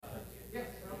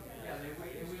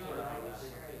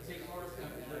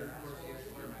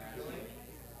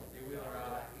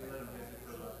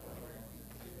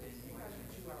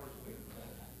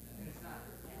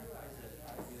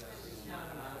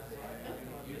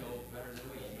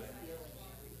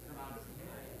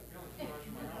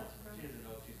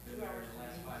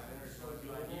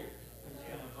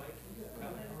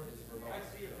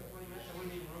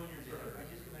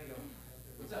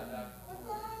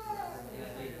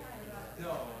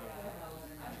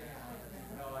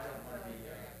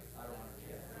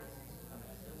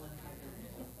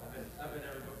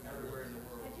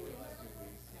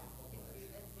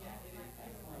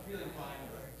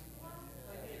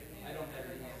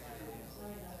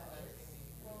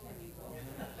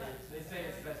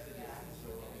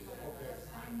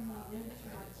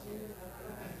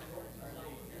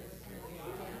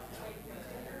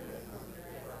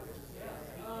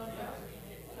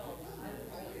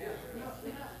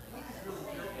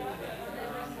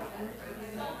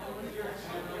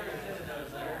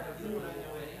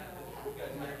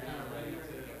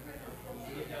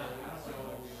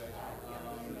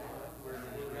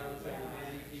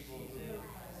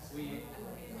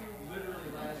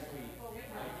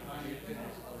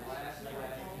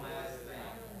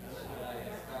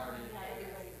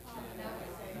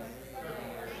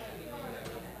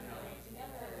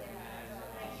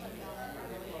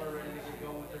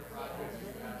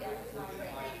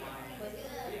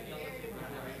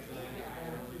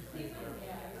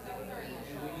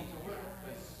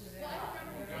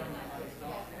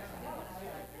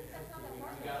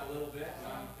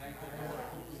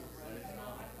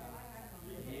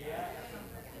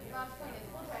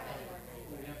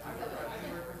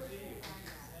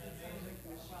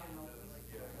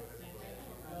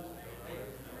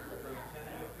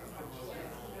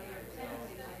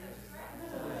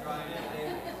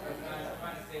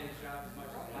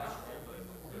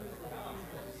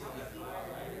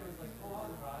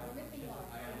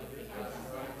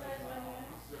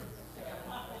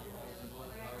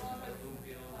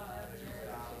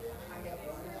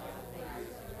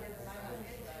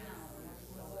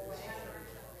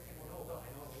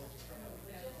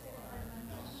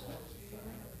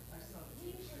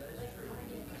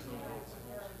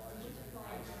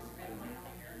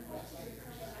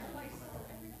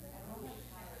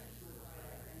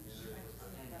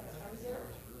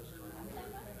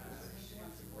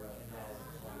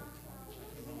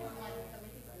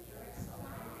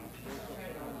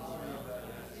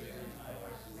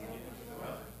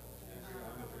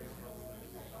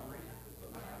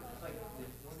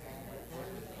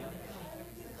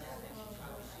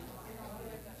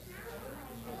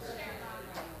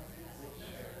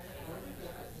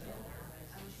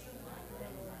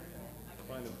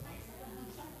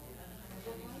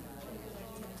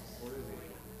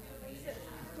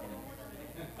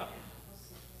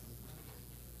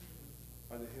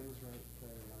the hymns right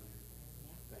around here?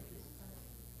 Thank you.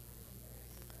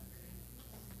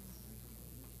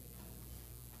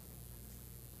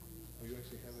 Oh, you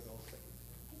actually have it all set?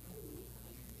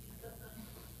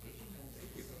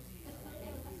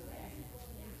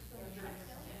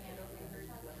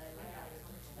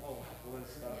 Oh, well then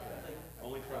stop that.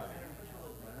 Only try.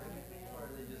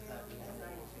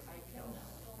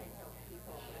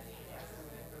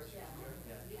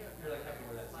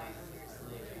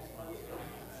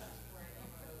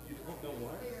 You don't know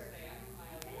what?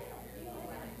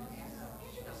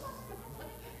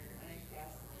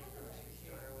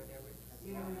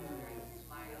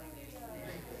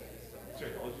 That's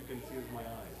right, all you can see is my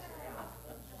eyes.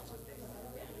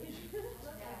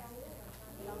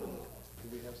 Do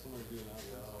we have someone to do an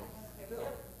outro? Bill,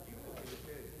 you can be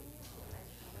okay.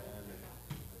 And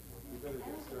we better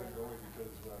get started going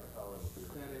because we're on a power limit.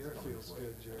 That air feels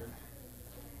good, Jared.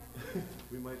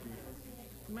 We might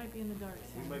be in the dark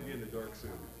soon. we might be in the dark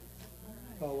soon.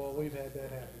 Oh, well, we've had that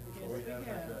happen before. We have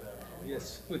had that happen.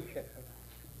 Yes, we have.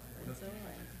 It's all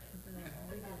right.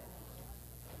 We did it.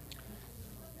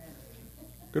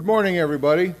 Good morning,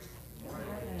 everybody.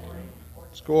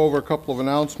 Let's go over a couple of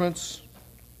announcements.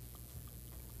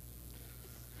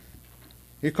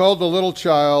 He called the little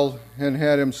child and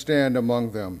had him stand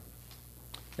among them.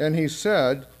 And he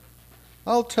said,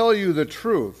 I'll tell you the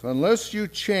truth, unless you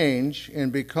change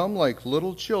and become like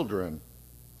little children,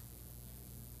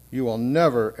 you will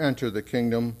never enter the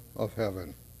kingdom of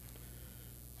heaven.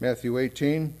 Matthew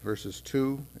 18, verses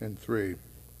 2 and 3.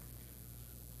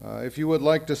 If you would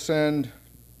like to send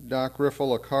Doc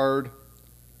Riffle a card,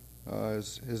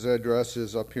 his address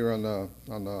is up here on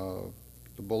the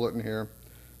bulletin here.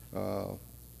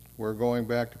 We're going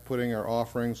back to putting our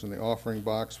offerings in the offering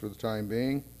box for the time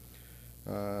being.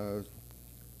 And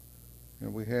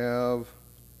we have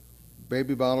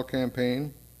baby bottle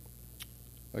campaign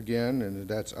again, and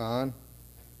that's on.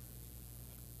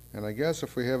 And I guess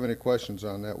if we have any questions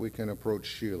on that, we can approach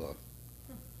Sheila.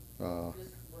 They're not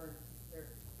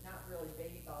really,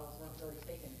 baby bottles weren't really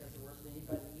taken because there wasn't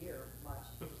anybody here much.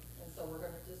 And so we're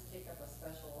going to just take up a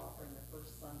special offering the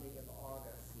first Sunday of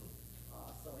August.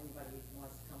 So anybody who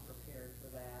wants to come prepared for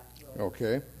that, we'll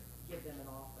Okay. give them an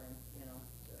offering,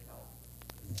 to help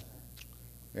the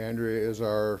center. Andrea is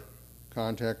our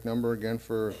contact number again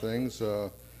for things.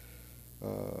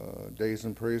 Days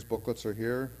and Praise booklets are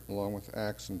here, along with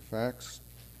Acts and Facts.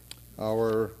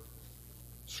 Our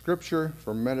scripture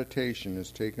for meditation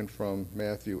is taken from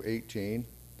Matthew 18,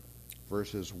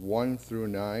 verses 1 through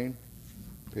 9,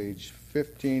 page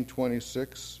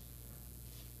 1526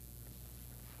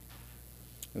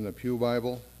 in the Pew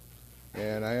Bible.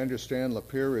 And I understand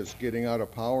Lapeer is getting out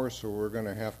of power, so we're going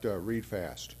to have to read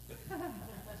fast.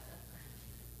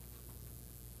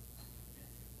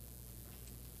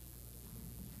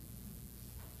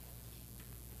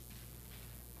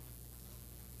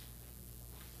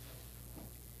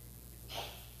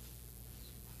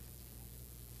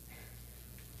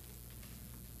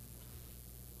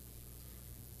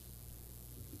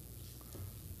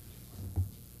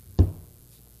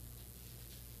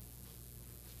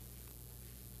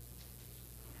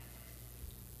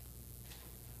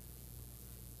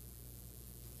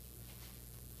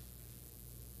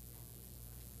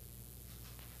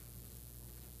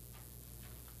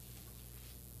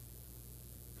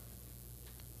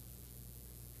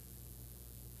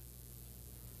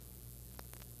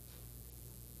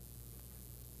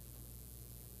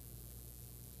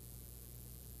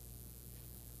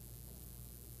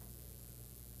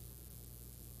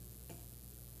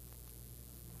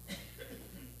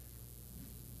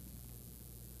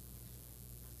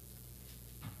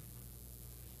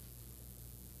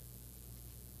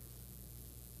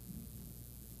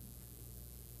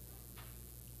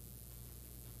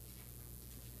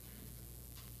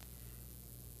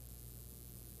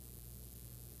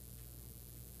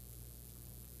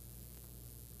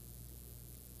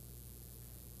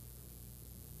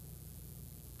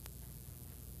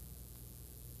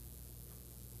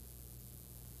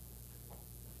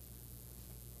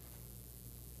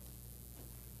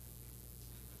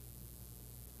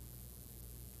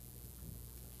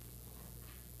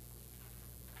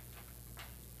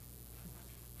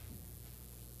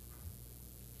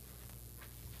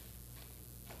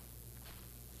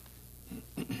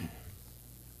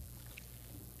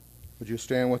 Would you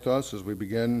stand with us as we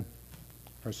begin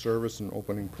our service and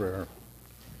opening prayer?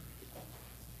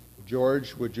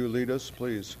 George, would you lead us,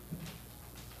 please?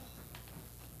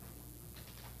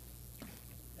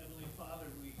 Heavenly Father,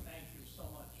 we thank you so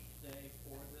much today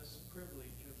for this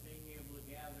privilege of being able to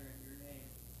gather in your name.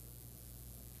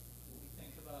 When we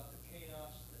think about the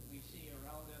chaos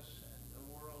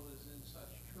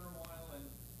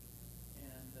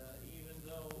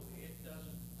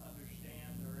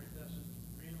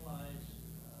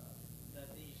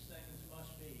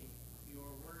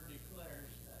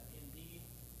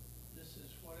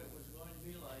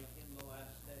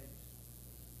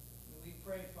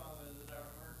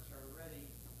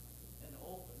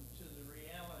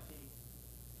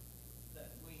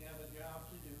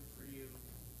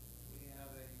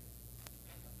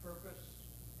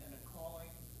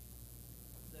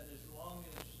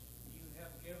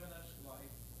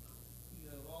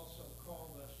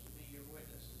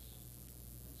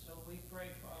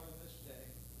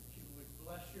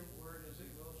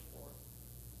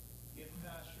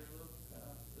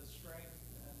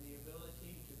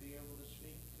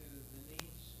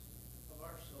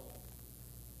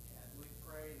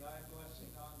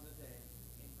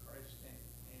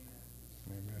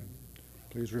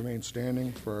Please remain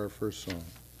standing for our first song.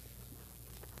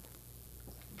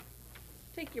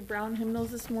 Take your brown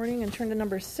hymnals this morning and turn to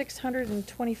number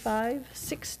 625,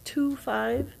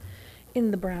 625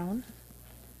 in the brown.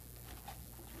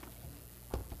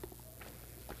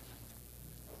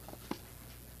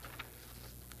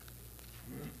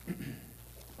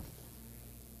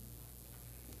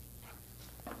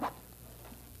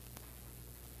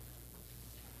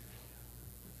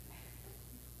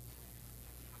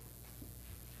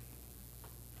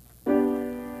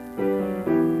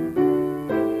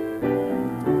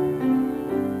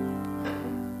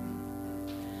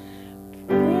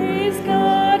 Praise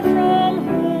God from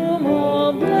whom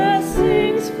all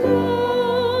blessings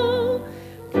flow.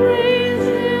 Praise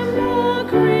Him, all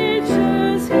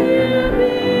creatures here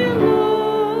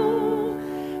below.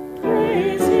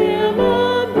 Praise Him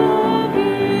above,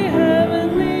 ye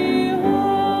heavenly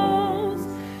hosts.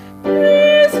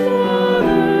 Praise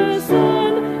Father,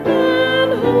 Son,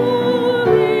 and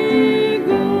Holy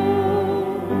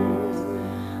Ghost.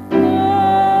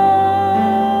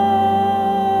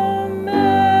 Amen.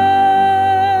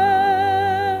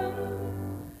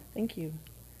 Thank you.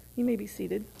 You may be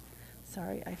seated.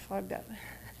 Sorry, I fogged up.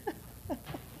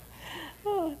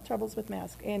 Oh, troubles with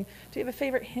mask. And do you have a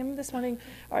favorite hymn this morning?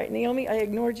 All right, Naomi, I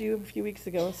ignored you a few weeks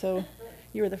ago, so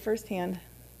you were the first hand.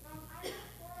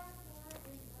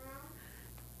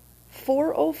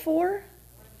 404?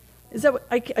 Is that what,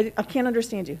 I can't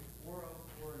understand you.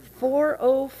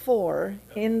 404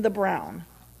 in the brown.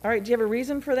 All right, do you have a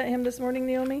reason for that hymn this morning,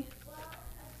 Naomi?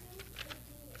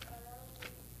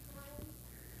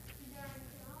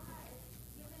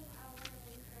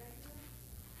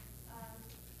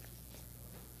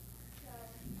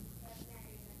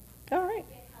 All right.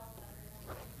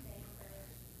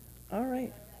 All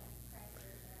right.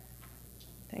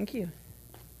 Thank you.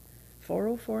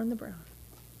 404 in the brown.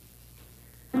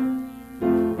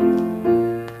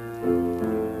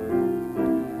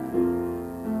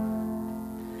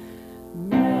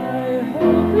 My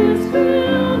hope is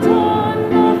built on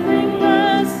nothing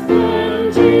less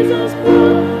than Jesus'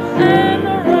 blood and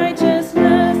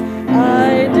righteousness.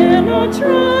 I dare not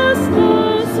trust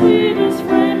the sweetest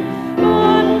friend,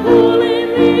 but wholly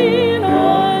lean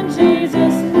on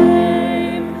Jesus'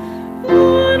 name.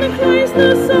 On Christ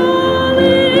the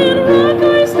solid rock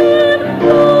I stand,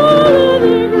 all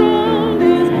other ground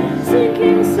is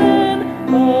sinking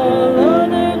sand, all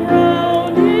other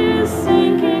ground is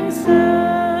sinking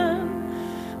sand.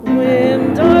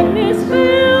 When darkness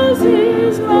veils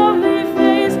His lovely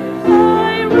face,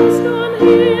 I rest on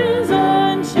His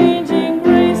unchanging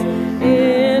grace.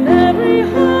 In every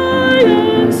high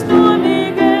and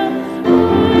stormy gale,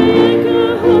 my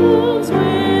anchor holds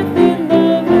within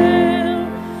the veil.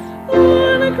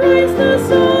 On Christ the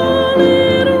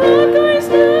solid rock I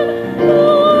stand,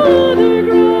 all other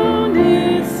ground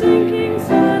is sinking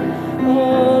sand,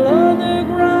 all other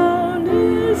ground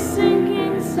is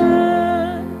sinking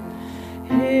sand.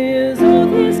 His oath,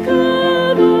 His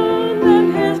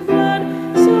covenant, His blood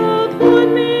support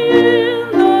me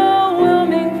in the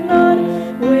whelming flood.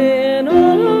 When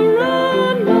all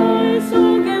around my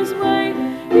soul gives way,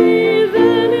 He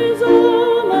then is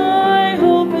all my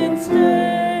hope and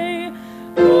stay.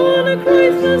 On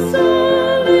Christ the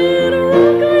solid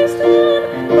rock I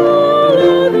stand, all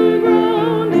other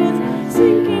ground is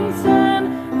sinking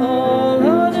sand, all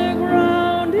other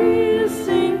ground is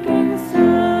sinking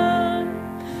sand.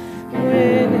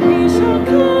 When He shall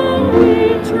come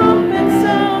with trumpet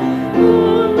sound,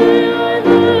 oh, may I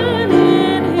then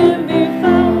in Him be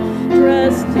found,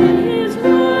 dressed in His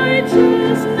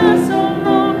righteousness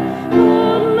alone,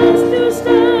 faultless to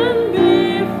stand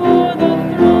before the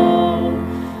throne.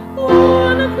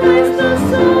 On Christ the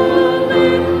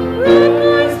solid rock I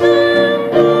stand,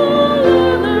 all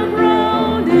other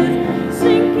ground is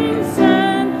sinking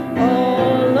sand,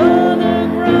 all other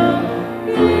ground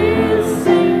is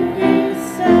sinking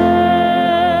sand.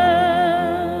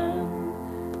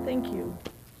 Thank you.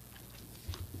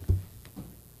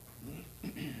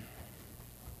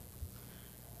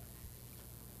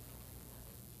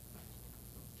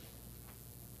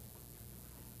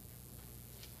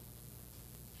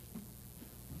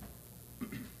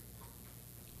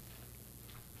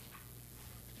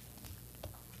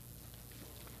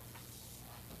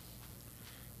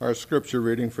 Our scripture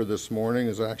reading for this morning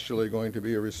is actually going to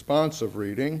be a responsive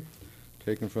reading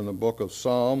taken from the book of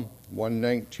Psalm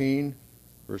 119,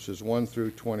 verses 1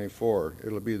 through 24.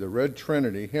 It'll be the Red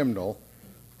Trinity hymnal,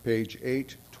 page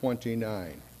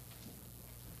 829.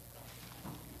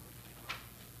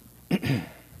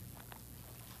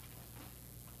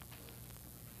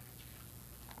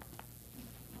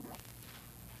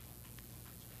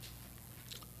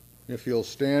 If you'll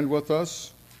stand with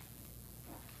us.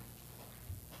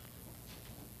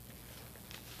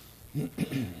 It's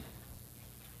the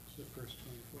first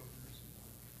 24 verses.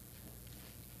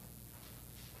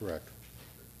 Correct.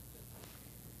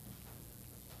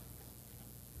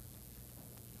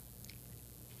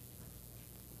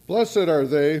 Blessed are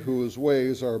they whose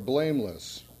ways are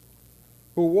blameless,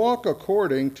 who walk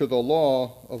according to the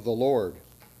law of the Lord.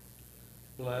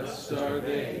 Blessed are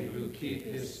they who keep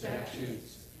his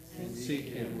statutes and seek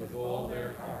him with all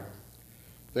their heart.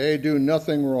 They do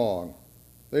nothing wrong.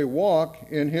 They walk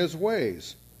in his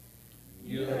ways.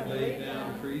 You have laid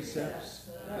down precepts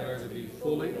that are to be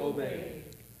fully obeyed.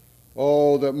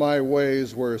 Oh, that my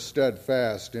ways were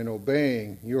steadfast in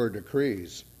obeying your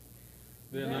decrees.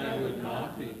 Then I would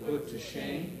not be put to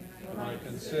shame when I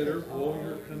consider all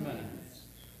your commandments.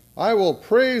 I will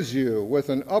praise you with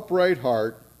an upright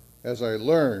heart as I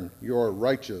learn your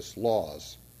righteous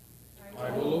laws. I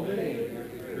will obey your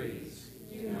decrees.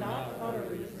 Do not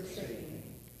utterly forsake me.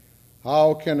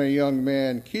 How can a young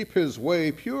man keep his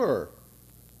way pure?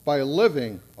 By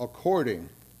living according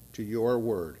to your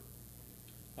word.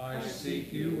 I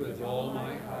seek you with all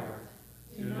my heart.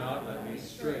 Do not let me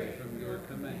stray from your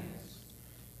commands.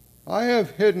 I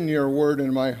have hidden your word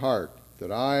in my heart,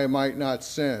 that I might not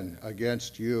sin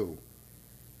against you.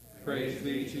 Praise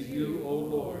be to you, O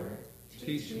Lord.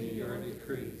 Teach me your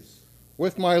decrees.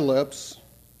 With my lips,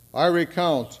 I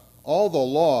recount all the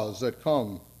laws that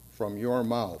come from your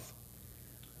mouth.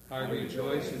 I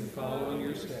rejoice in following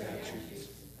your statutes,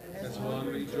 as one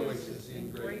rejoices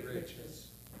in great riches.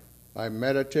 I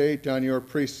meditate on your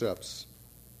precepts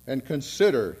and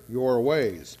consider your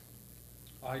ways.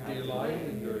 I delight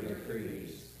in your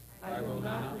decrees. I will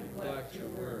not neglect your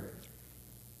word.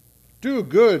 Do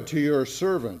good to your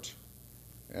servant,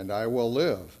 and I will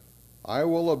live. I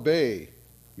will obey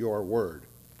your word.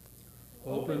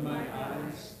 Open my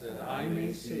eyes that I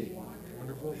may see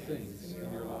wonderful things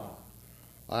in your law.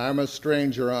 I am a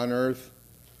stranger on earth.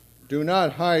 Do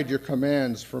not hide your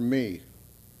commands from me.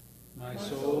 My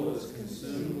soul is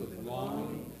consumed with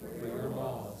longing for your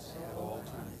laws at all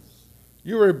times.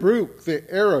 You rebuke the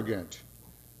arrogant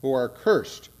who are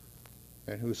cursed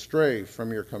and who stray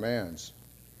from your commands.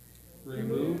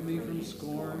 Remove me from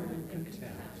scorn and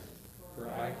contempt, for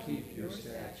I keep your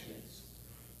statutes.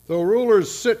 Though rulers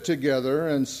sit together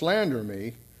and slander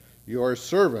me, your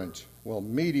servant will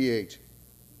mediate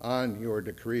on your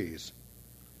decrees.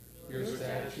 Your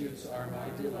statutes are my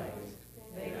delight.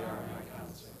 They are my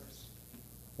counselors.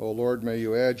 O Lord, may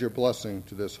you add your blessing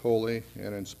to this holy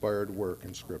and inspired work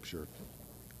in Scripture.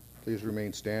 Please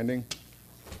remain standing.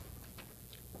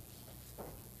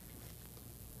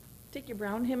 Take your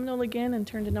brown hymnal again and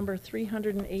turn to number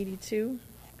 382.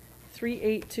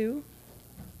 382.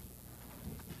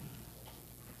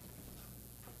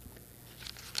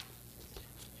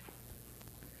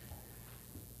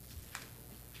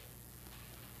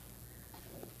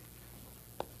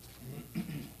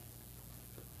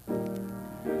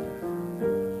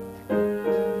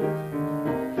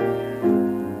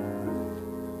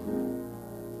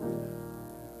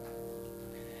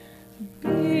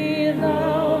 Be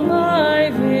thou my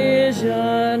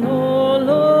vision, O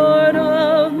Lord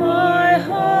of my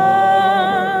heart.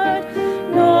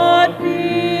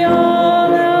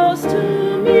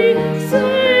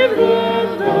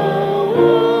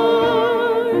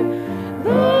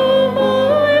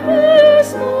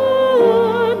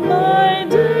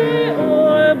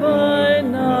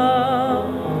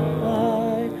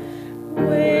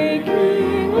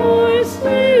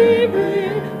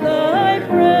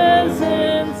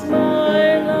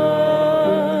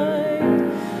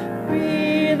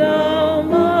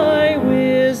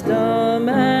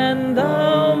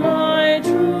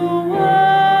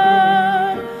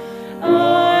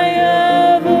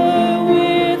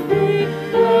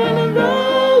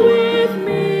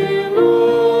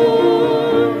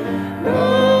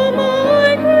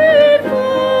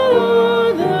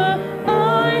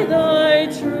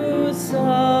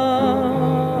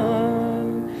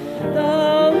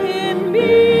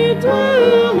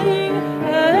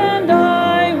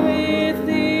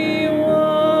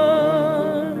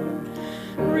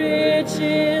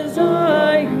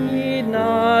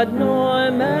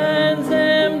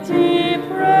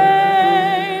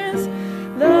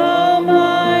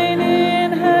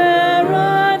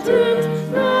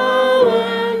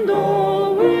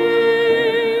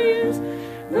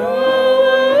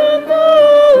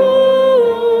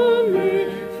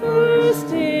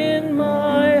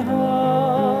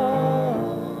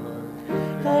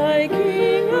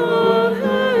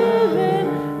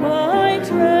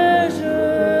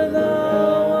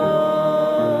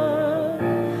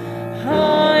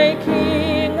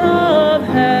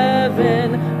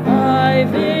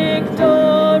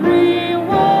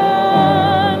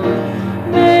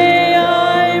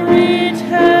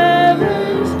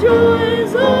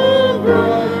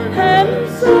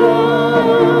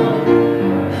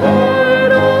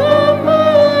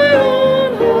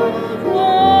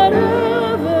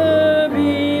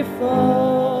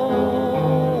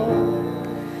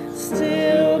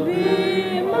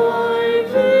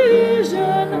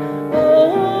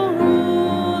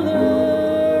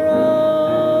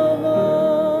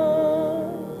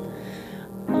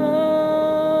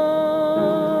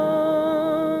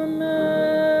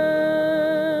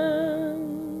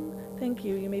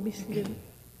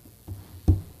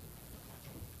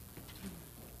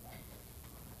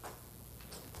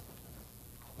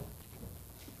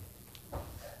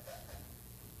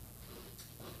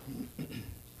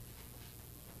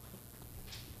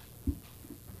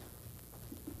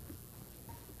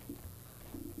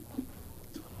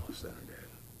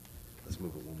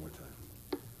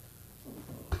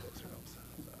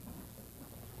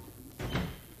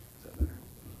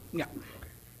 Yeah.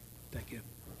 Thank you.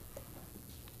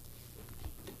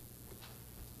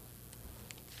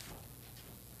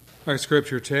 Our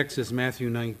scripture text is Matthew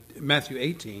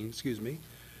 18.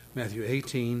 Matthew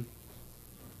 18.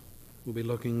 We'll be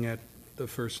looking at the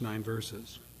first 9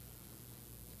 verses.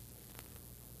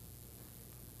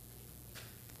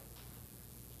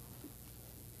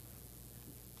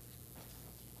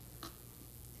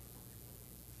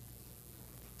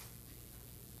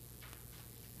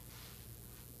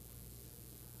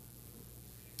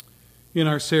 In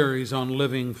our series on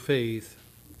living faith,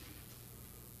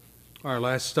 our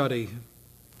last study,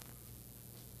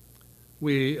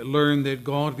 we learned that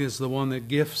God is the one that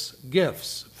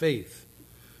gifts faith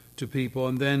to people,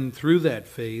 and then through that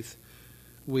faith,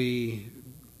 we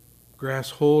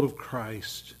grasp hold of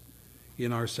Christ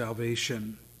in our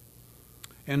salvation.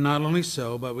 And not only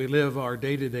so, but we live our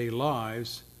day-to-day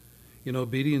lives in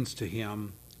obedience to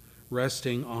Him,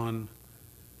 resting on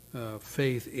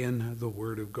faith in the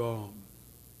Word of God.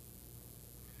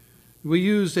 We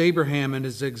used Abraham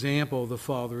as an example, the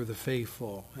father of the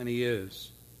faithful, and he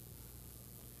is.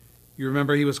 You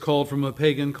remember he was called from a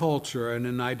pagan culture and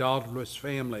an idolatrous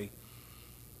family.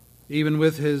 Even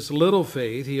with his little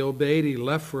faith, he obeyed. He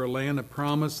left for a land of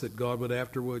promise that God would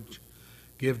afterwards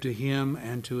give to him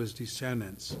and to his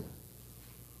descendants.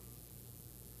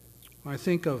 I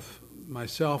think of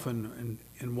myself and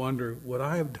wonder, would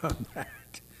I have done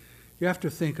that? You have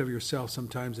to think of yourself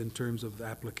sometimes in terms of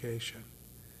application.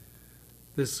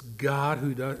 This God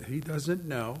who he doesn't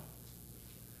know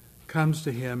comes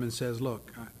to him and says, look,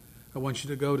 I want you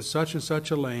to go to such and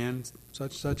such a land,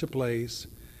 such a place,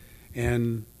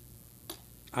 and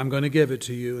I'm going to give it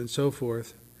to you, and so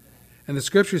forth. And the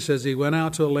scripture says he went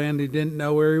out to a land he didn't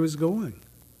know where he was going.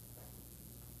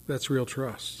 That's real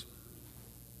trust.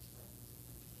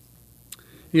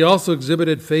 He also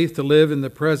exhibited faith to live in the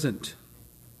present.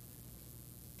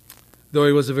 Though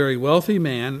he was a very wealthy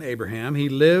man, Abraham, he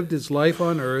lived his life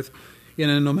on earth in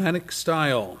a nomadic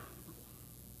style,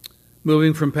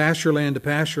 moving from pasture land to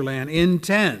pasture land in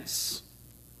tents.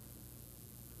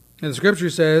 And the scripture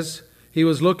says he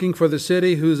was looking for the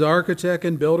city whose architect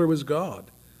and builder was God.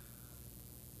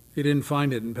 He didn't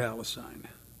find it in Palestine,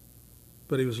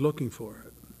 but he was looking for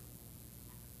it.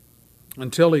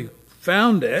 Until he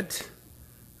found it,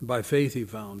 by faith he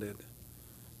found it,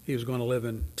 he was going to live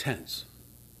in tents.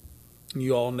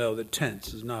 You all know that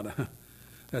tents is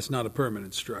that's not a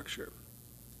permanent structure.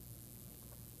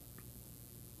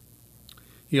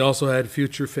 He also had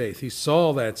future faith. He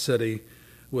saw that city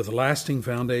with lasting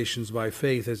foundations by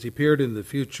faith as he peered in the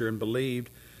future and believed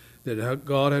that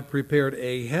God had prepared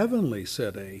a heavenly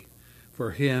city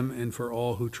for him and for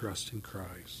all who trust in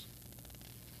Christ.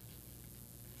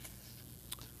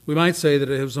 We might say that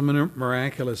it was a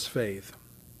miraculous faith.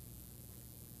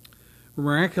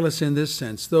 Miraculous in this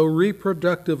sense, though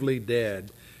reproductively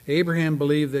dead, Abraham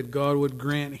believed that God would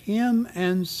grant him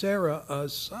and Sarah a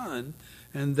son,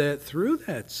 and that through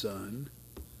that son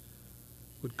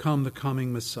would come the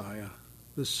coming Messiah,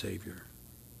 the Savior.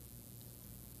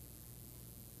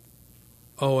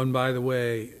 Oh, and by the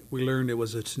way, we learned it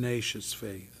was a tenacious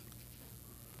faith.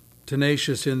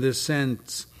 Tenacious in this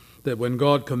sense that when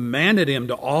God commanded him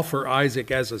to offer Isaac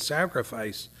as a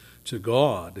sacrifice to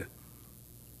God,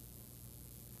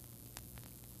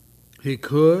 he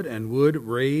could and would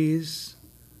raise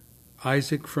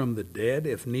Isaac from the dead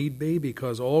if need be,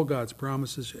 because all God's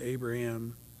promises to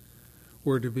Abraham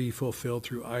were to be fulfilled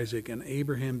through Isaac, and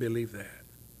Abraham believed that.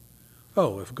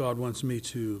 Oh, if God wants me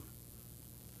to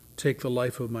take the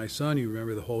life of my son, you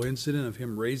remember the whole incident of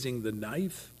him raising the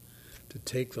knife to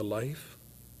take the life,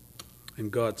 and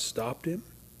God stopped him.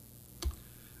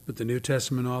 But the New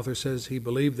Testament author says he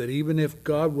believed that even if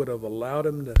God would have allowed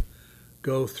him to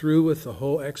go through with the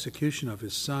whole execution of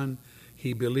his son,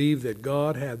 he believed that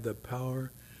God had the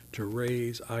power to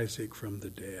raise Isaac from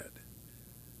the dead.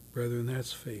 Brethren,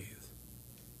 that's faith.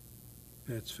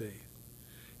 That's faith.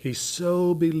 He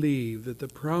so believed that the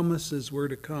promises were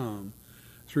to come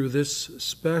through this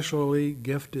specially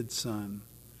gifted son,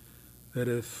 that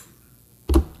if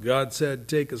God said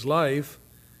take his life,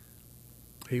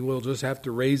 he will just have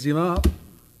to raise him up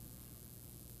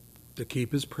to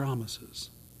keep his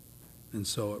promises. And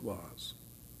so it was.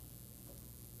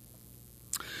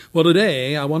 Well,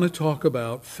 today I want to talk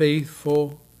about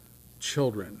faithful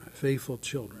children. Faithful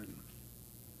children.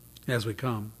 As we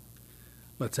come,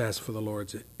 let's ask for the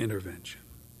Lord's intervention.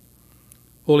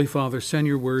 Holy Father, send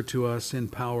your word to us in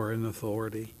power and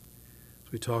authority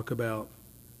as we talk about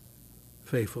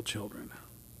faithful children.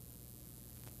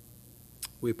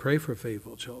 We pray for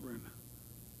faithful children.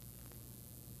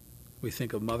 We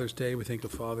think of Mother's Day, we think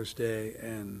of Father's Day,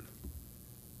 and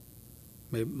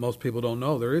Most people don't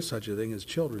know there is such a thing as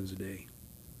Children's Day.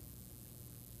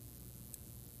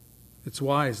 It's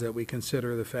wise that we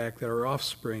consider the fact that our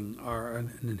offspring are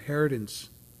an inheritance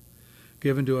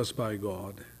given to us by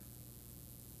God,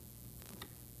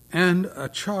 and a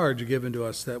charge given to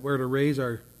us that we're to raise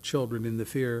our children in the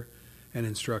fear and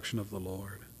instruction of the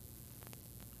Lord.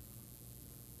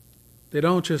 They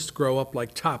don't just grow up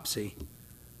like Topsy.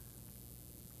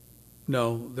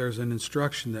 No, there's an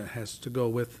instruction that has to go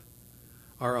with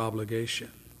our obligation.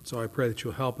 So I pray that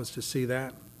you'll help us to see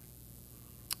that.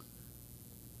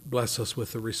 Bless us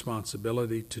with the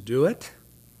responsibility to do it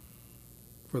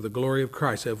for the glory of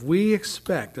Christ. If we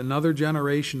expect another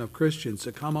generation of Christians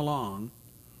to come along,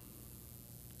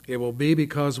 it will be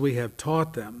because we have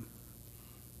taught them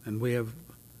and we have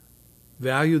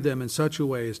valued them in such a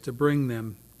way as to bring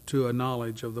them to a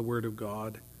knowledge of the Word of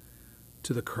God,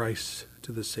 to the Christ,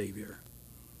 to the Savior.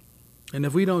 And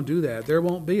if we don't do that, there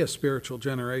won't be a spiritual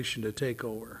generation to take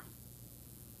over.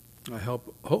 I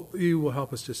hope you will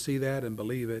help us to see that and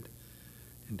believe it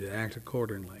and to act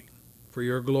accordingly. For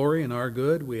your glory and our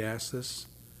good, we ask this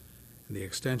in the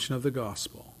extension of the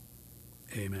gospel.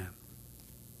 Amen.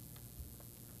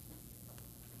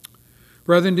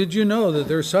 Brethren, did you know that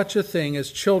there's such a thing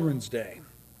as Children's Day?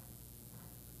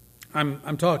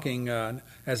 I'm talking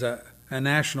as a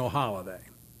national holiday.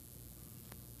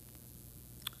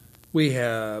 We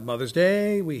have Mother's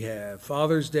Day, we have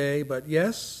Father's Day, but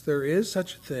yes, there is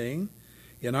such a thing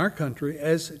in our country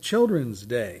as Children's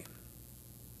Day.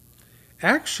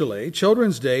 Actually,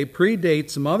 Children's Day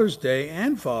predates Mother's Day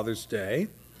and Father's Day,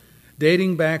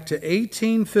 dating back to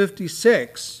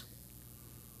 1856.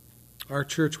 Our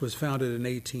church was founded in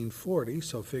 1840,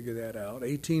 so figure that out.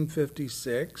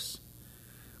 1856.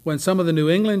 When some of the New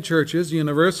England churches,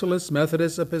 Universalists,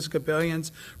 Methodists,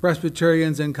 Episcopalians,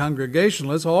 Presbyterians, and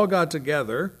Congregationalists all got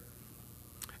together,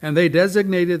 and they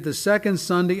designated the second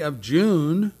Sunday of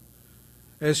June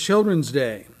as Children's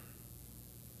Day.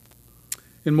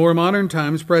 In more modern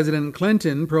times, President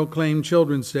Clinton proclaimed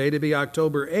Children's Day to be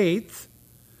October 8th,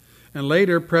 and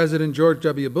later President George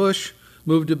W. Bush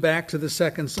moved it back to the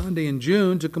second Sunday in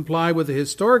June to comply with the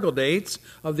historical dates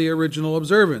of the original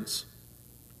observance.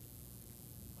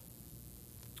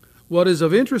 What is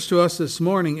of interest to us this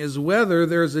morning is whether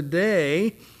there's a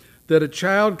day that a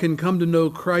child can come to know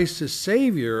Christ as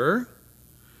Savior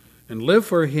and live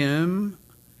for Him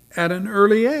at an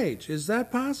early age. Is that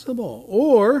possible?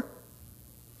 Or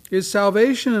is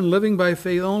salvation and living by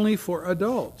faith only for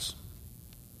adults?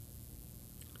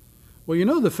 Well, you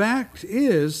know, the fact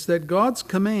is that God's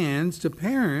commands to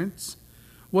parents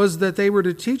was that they were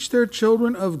to teach their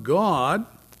children of God,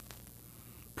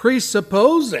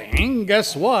 presupposing,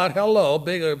 guess what? Hello,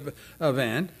 big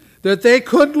event, that they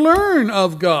could learn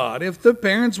of God if the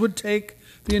parents would take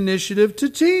the initiative to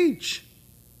teach.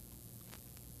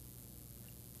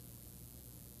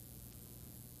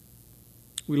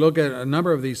 We look at a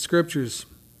number of these scriptures.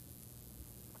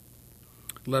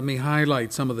 Let me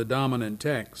highlight some of the dominant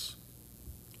texts.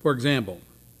 For example,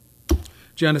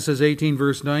 Genesis 18,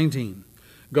 verse 19.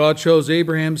 God chose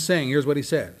Abraham, saying, here's what he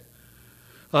said,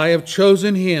 I have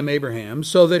chosen him, Abraham,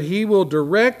 so that he will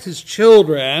direct his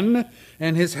children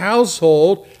and his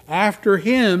household after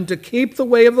him to keep the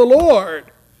way of the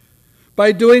Lord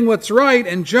by doing what's right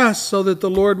and just, so that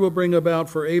the Lord will bring about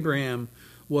for Abraham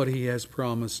what he has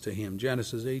promised to him.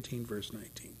 Genesis 18, verse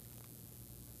 19. Isn't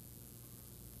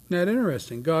that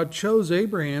interesting? God chose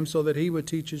Abraham so that he would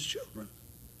teach his children.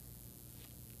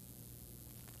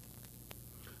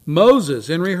 Moses,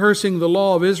 in rehearsing the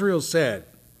law of Israel, said,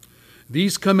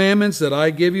 these commandments that I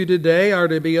give you today are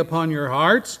to be upon your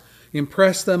hearts.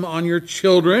 Impress them on your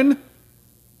children.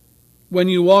 When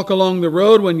you walk along the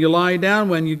road, when you lie down,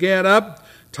 when you get up,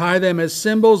 tie them as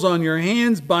symbols on your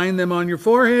hands, bind them on your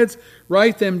foreheads,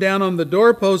 write them down on the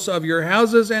doorposts of your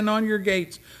houses and on your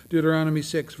gates. Deuteronomy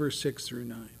 6, verse 6 through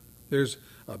 9. There's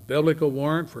a biblical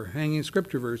warrant for hanging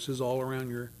scripture verses all around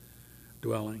your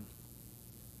dwelling.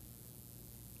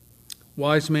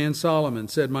 Wise man Solomon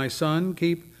said, my son,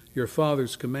 keep your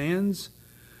father's commands,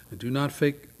 and do not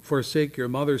forsake your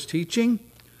mother's teaching.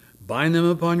 Bind them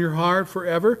upon your heart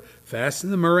forever.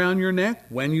 Fasten them around your neck.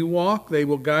 When you walk, they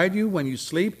will guide you. When you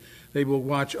sleep, they will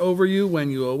watch over you. When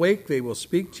you awake, they will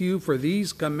speak to you. For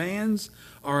these commands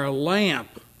are a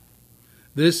lamp.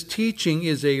 This teaching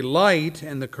is a light,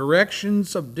 and the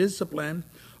corrections of discipline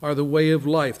are the way of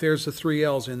life. There's the 3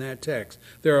 L's in that text.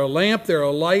 They're a lamp, they're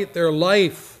a light, they're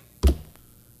life.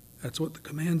 That's what the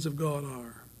commands of God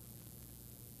are.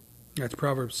 That's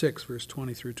Proverbs 6, verse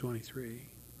 20 through 23.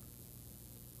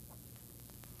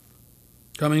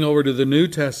 Coming over to the New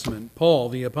Testament, Paul,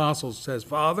 the apostle, says,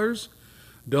 fathers,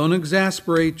 Don't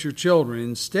exasperate your children.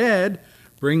 Instead,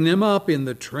 bring them up in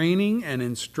the training and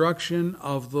instruction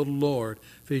of the Lord.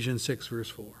 Ephesians 6, verse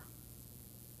 4.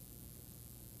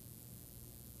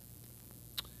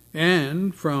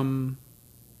 And from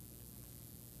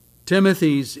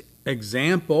Timothy's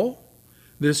example,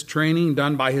 this training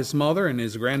done by his mother and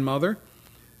his grandmother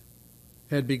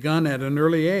had begun at an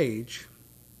early age.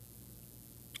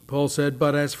 Paul said,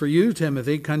 "But as for you,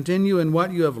 Timothy, continue in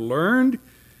what you have learned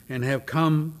and have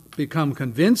become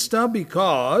convinced of,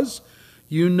 because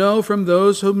you know from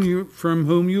those from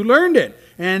whom you learned it,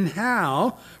 and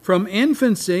how from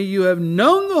infancy you have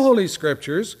known the Holy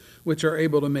Scriptures, which are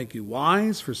able to make you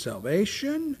wise for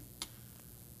salvation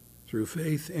through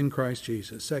faith in Christ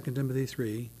Jesus." 2 Timothy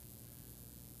 3,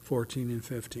 14 and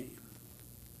 15.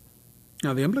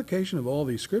 Now, the implication of all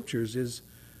these scriptures is,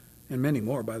 and many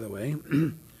more, by the way,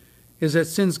 is that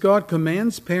since God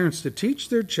commands parents to teach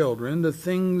their children the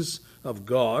things of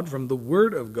God from the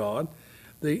Word of God,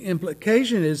 the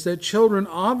implication is that children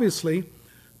obviously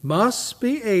must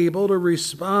be able to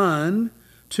respond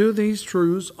to these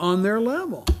truths on their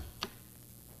level.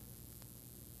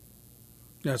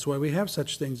 That's why we have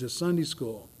such things as Sunday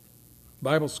school,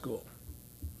 Bible school,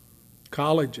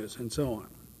 colleges, and so on.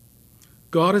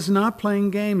 God is not playing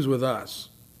games with us.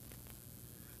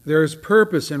 There is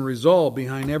purpose and resolve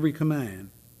behind every command.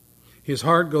 His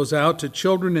heart goes out to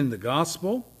children in the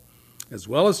gospel, as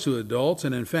well as to adults,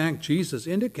 and in fact, Jesus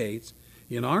indicates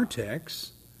in our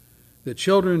text that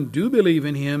children do believe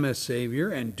in Him as Savior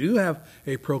and do have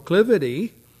a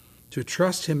proclivity to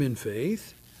trust Him in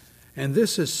faith. And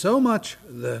this is so much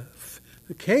the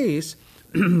case,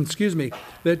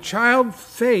 that child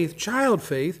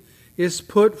faith is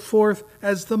put forth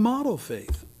as the model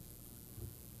faith.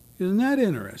 Isn't that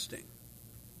interesting?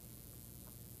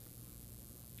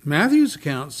 Matthew's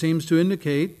account seems to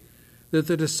indicate that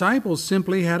the disciples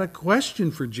simply had a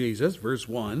question for Jesus, verse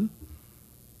 1.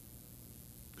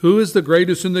 Who is the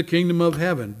greatest in the kingdom of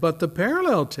heaven? But the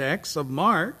parallel texts of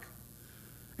Mark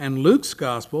and Luke's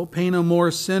gospel paint a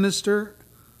more sinister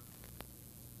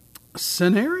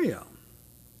scenario.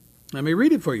 Let me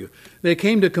read it for you. They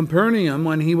came to Capernaum.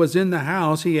 When he was in the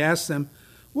house, he asked them,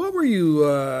 What were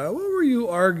you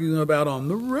arguing about on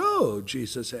the road?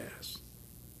 Jesus asked.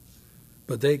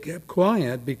 But they kept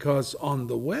quiet because on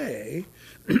the way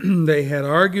they had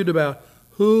argued about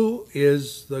who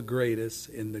is the greatest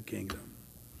in the kingdom.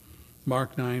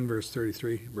 Mark 9, verse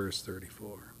 33, verse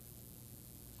 34.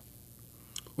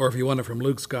 Or if you want it from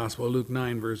Luke's gospel, Luke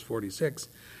 9, verse 46,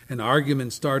 an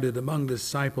argument started among the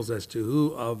disciples as to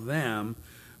who of them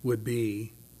would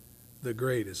be the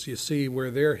greatest. You see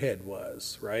where their head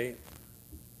was, right?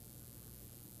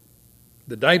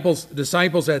 The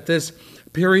disciples at this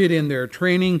period in their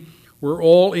training were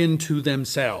all into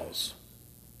themselves.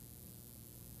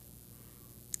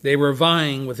 They were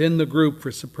vying within the group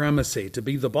for supremacy, to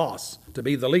be the boss, to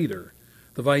be the leader,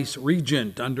 the vice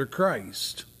regent under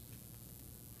Christ.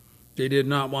 They did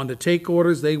not want to take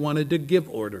orders, they wanted to give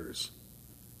orders.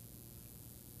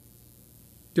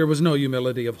 There was no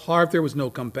humility of heart, there was no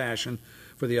compassion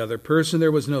for the other person,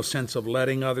 there was no sense of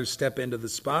letting others step into the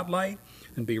spotlight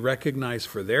and be recognized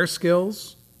for their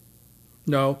skills.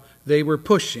 No, they were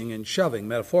pushing and shoving,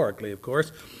 metaphorically of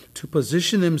course, to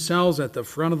position themselves at the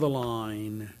front of the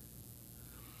line.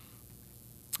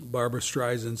 Barbara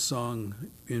Streisand's song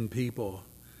in People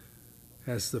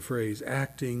has the phrase,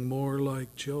 acting more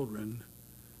like children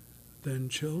than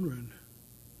children.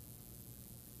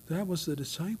 That was the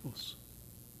disciples.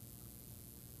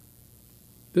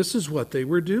 This is what they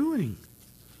were doing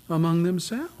among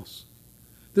themselves.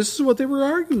 This is what they were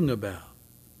arguing about.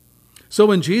 So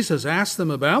when Jesus asked them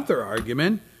about their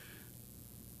argument,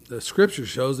 the scripture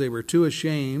shows they were too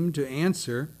ashamed to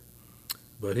answer,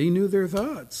 but he knew their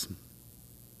thoughts.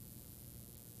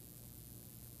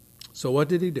 So what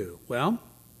did he do? Well,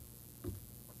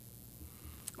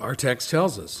 our text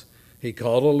tells us he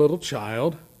called a little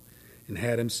child and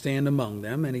had him stand among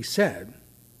them, and he said,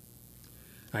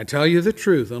 I tell you the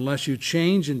truth, unless you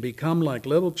change and become like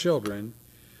little children,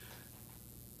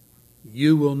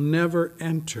 you will never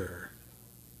enter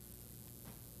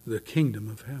the kingdom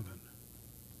of heaven.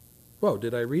 Whoa,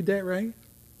 did I read that right?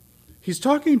 He's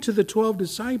talking to the 12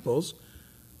 disciples,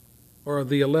 or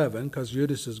the 11, because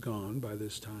Judas is gone by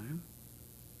this time.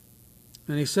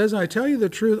 And he says, I tell you the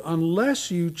truth,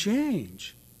 unless you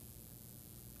change.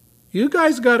 You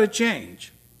guys got to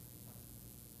change.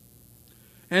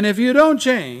 And if you don't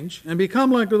change and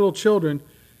become like little children,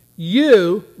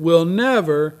 you will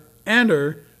never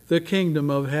enter the kingdom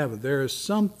of heaven. There is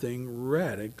something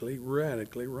radically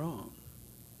wrong.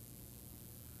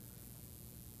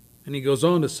 And he goes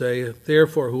on to say,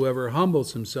 therefore, whoever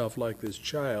humbles himself like this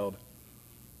child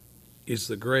is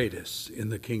the greatest in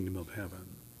the kingdom of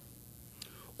heaven.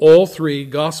 All three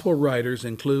gospel writers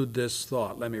include this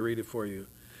thought. Let me read it for you.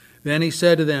 Then he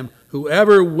said to them,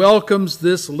 whoever welcomes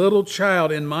this little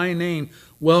child in my name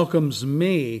welcomes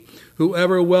me.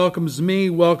 Whoever welcomes me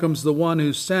welcomes the one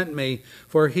who sent me.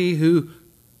 For he who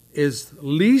is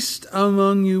least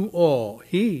among you all,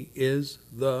 he is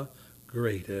the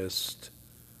greatest.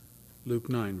 Luke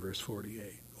 9, verse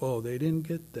 48. Oh, they didn't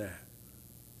get that.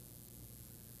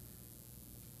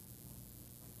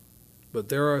 But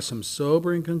there are some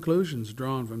sobering conclusions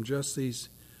drawn from just these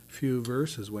few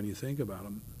verses when you think about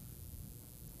them.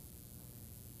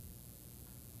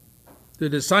 The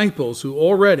disciples who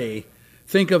already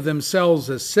think of themselves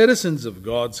as citizens of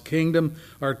God's kingdom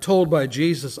are told by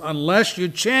Jesus, unless you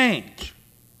change,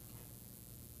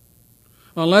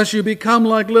 unless you become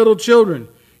like little children,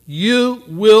 you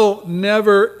will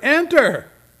never enter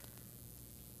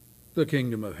the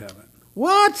kingdom of heaven.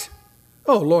 What?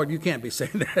 Oh, Lord, you can't be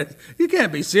saying that. You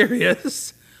can't be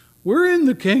serious. We're in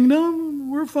the kingdom.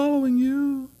 We're following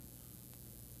you.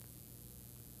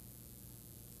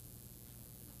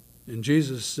 And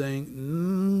Jesus is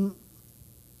saying,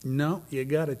 no, you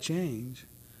got to change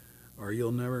or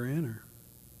you'll never enter.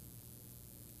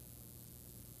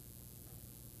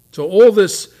 So all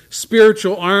this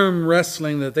spiritual arm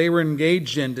wrestling that they were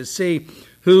engaged in to see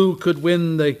who could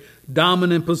win the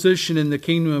dominant position in the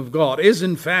kingdom of God is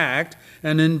in fact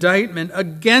an indictment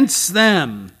against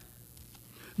them,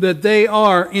 that they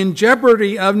are in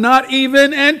jeopardy of not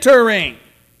even entering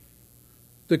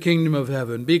the kingdom of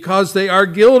heaven because they are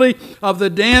guilty of the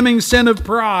damning sin of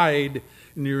pride.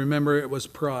 And you remember it was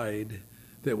pride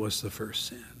that was the first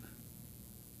sin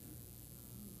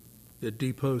that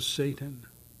deposed Satan.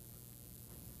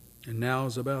 And now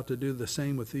is about to do the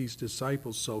same with these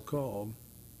disciples, so-called.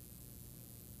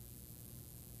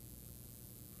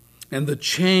 And the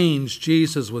change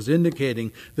Jesus was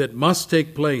indicating that must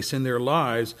take place in their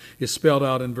lives is spelled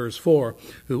out in verse 4.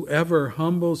 Whoever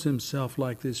humbles himself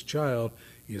like this child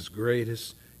is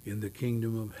greatest in the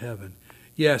kingdom of heaven.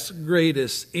 Yes,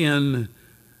 greatest in,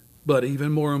 but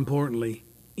even more importantly,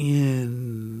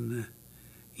 in.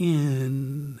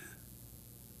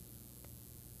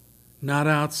 Not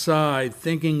outside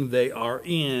thinking they are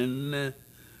in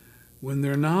when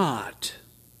they're not.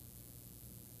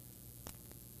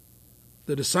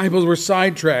 The disciples were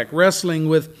sidetracked, wrestling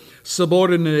with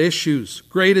subordinate issues.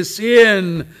 Greatest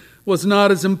in was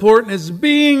not as important as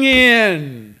being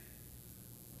in,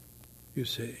 you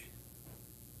see.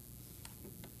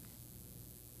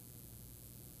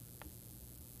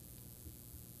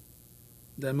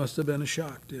 That must have been a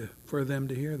shock for them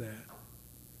to hear that.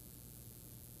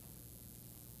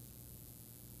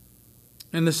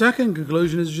 And the second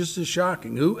conclusion is just as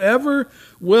shocking. Whoever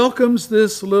welcomes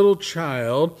this little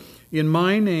child in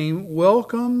my name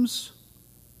welcomes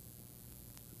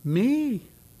me,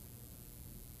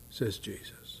 says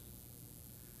Jesus.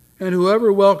 And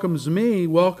whoever welcomes me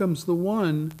welcomes the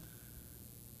one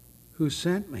who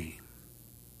sent me.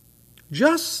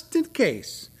 Just in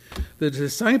case the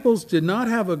disciples did not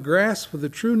have a grasp of the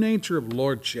true nature of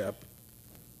lordship,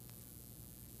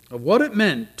 of what it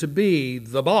meant to be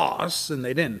the boss, and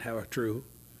they didn't have a true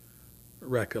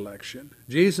recollection,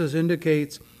 Jesus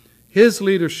indicates his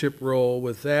leadership role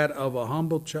with that of a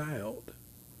humble child.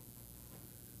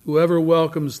 Whoever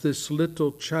welcomes this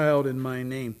little child in my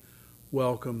name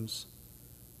welcomes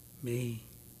me.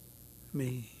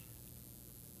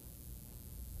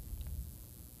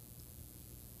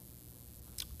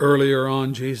 Earlier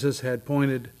on, Jesus had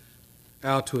pointed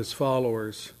out to his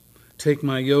followers, take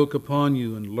my yoke upon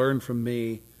you and learn from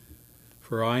me,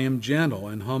 for I am gentle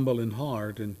and humble in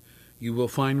heart, and you will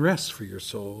find rest for your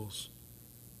souls.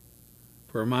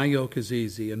 For my yoke is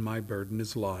easy and my burden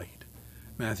is light.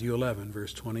 Matthew 11,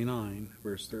 verse 29,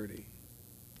 verse 30.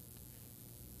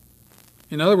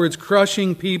 In other words,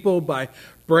 crushing people by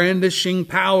brandishing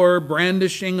power,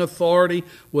 brandishing authority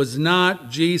was not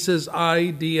Jesus'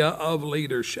 idea of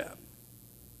leadership.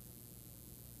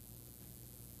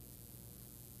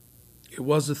 It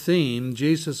was a theme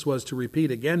Jesus was to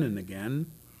repeat again and again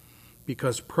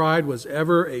because pride was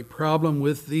ever a problem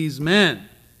with these men.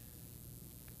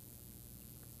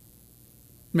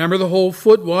 Remember the whole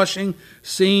foot washing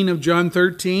scene of John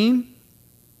 13?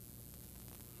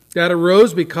 That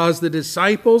arose because the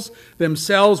disciples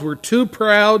themselves were too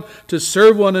proud to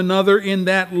serve one another in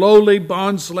that lowly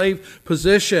bondslave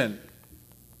position.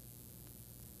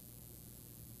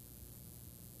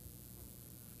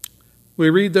 We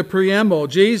read the preamble.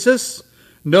 Jesus,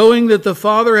 knowing that the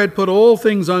Father had put all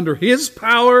things under his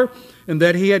power and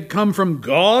that he had come from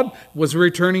God, was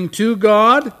returning to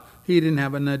God. He didn't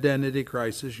have an identity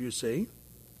crisis, you see.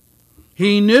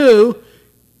 He knew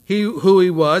who he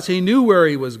was. He knew where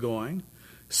he was going.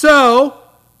 So,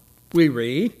 we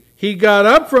read, he got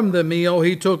up from the meal,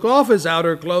 he took off his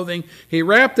outer clothing, he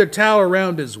wrapped a towel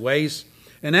around his waist,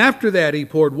 and after that he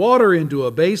poured water into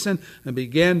a basin and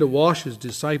began to wash his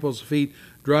disciples' feet,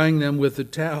 drying them with the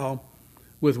towel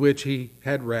with which he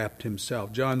had wrapped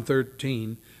himself. John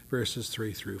 13, verses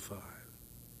 3 through 5.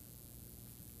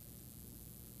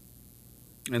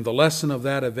 And the lesson of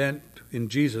that event, in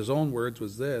Jesus' own words,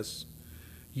 was this: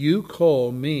 you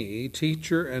call me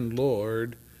teacher and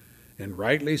Lord, and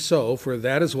rightly so, for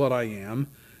that is what I am.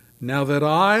 Now that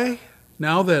I,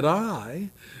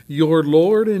 your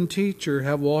Lord and teacher,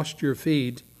 have washed your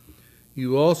feet,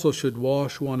 you also should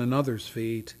wash one another's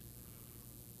feet.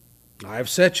 I have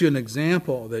set you an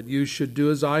example that you should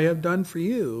do as I have done for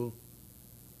you.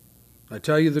 I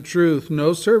tell you the truth,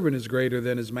 no servant is greater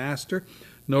than his master,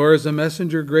 nor is a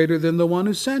messenger greater than the one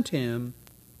who sent him.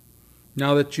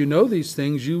 Now that you know these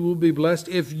things, you will be blessed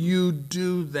if you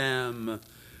do them.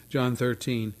 John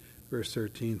 13, verse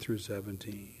 13 through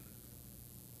 17.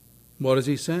 What is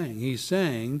he saying? He's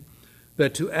saying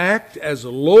that to act as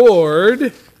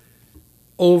Lord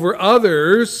over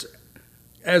others,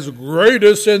 as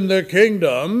greatest in the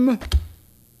kingdom,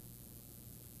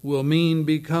 will mean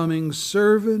becoming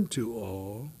servant to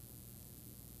all.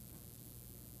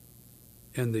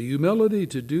 And the humility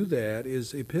to do that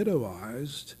is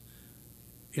epitomized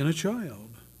in a child.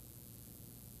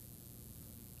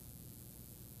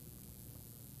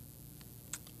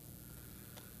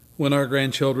 When our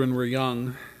grandchildren were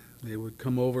young, they would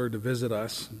come over to visit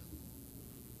us.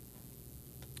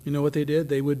 You know what they did?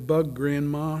 They would bug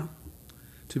Grandma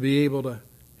to be able to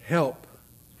help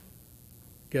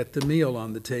get the meal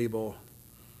on the table,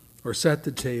 or set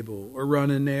the table, or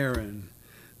run an errand.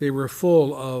 They were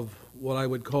full of what I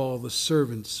would call the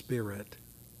servant spirit.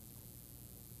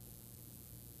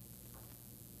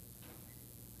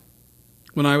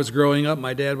 When I was growing up,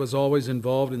 my dad was always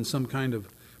involved in some kind of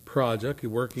project,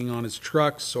 working on his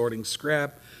truck, sorting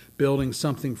scrap, building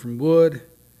something from wood.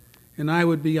 And I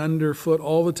would be underfoot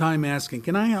all the time asking,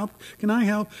 can I help? Can I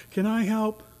help? Can I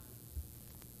help?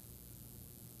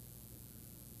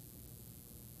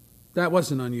 That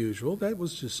wasn't unusual. That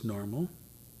was just normal.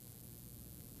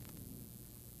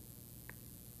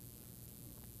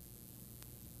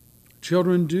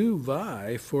 Children do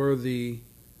vie for the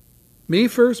me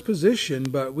first position,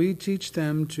 but we teach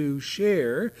them to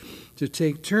share, to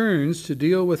take turns, to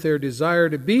deal with their desire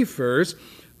to be first,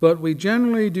 but we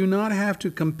generally do not have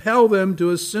to compel them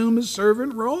to assume a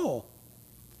servant role.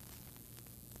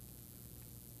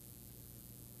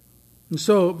 And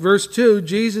so, verse 2,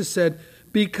 Jesus said,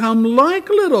 become like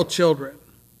little children.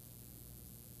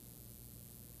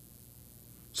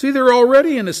 See, they're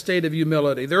already in a state of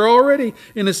humility. They're already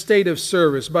in a state of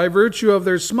service by virtue of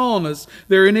their smallness,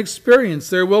 their inexperience,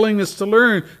 their willingness to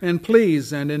learn and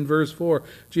please. And in verse 4,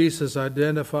 Jesus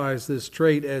identifies this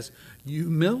trait as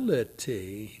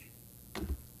humility.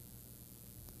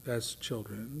 That's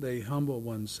children. They humble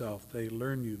oneself. They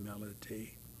learn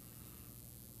humility.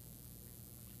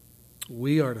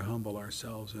 We are to humble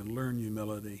ourselves and learn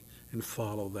humility and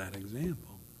follow that example.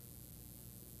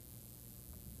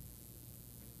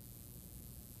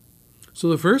 So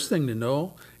the first thing to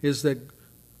know is that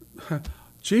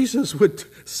Jesus would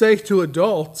say to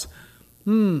adults,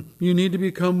 you need to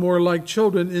become more like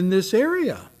children in this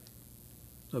area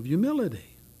of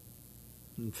humility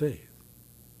and faith.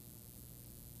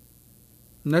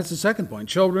 And that's the second point.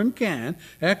 Children can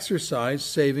exercise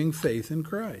saving faith in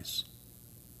Christ.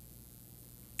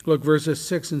 Look, verses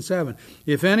 6 and 7.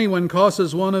 If anyone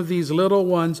causes one of these little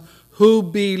ones who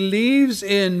believes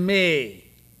in me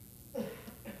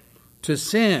to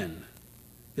sin,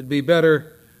 it'd be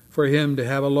better for him to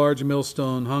have a large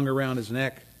millstone hung around his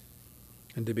neck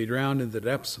and to be drowned in the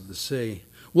depths of the sea.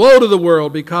 Woe to the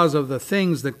world because of the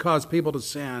things that cause people to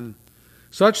sin.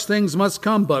 Such things must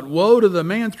come, but woe to the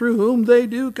man through whom they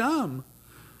do come.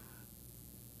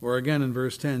 Or again in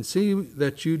verse 10, see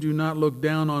that you do not look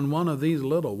down on one of these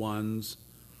little ones.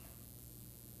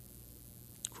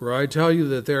 For I tell you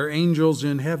that their angels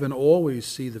in heaven always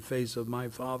see the face of my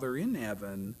Father in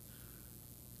heaven.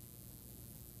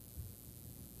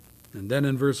 And then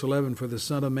in verse 11, for the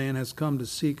Son of Man has come to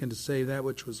seek and to save that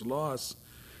which was lost.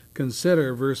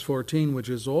 Consider verse 14, which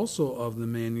is also of the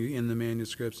in the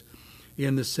manuscripts.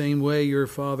 In the same way, your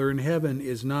Father in heaven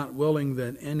is not willing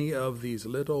that any of these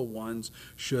little ones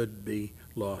should be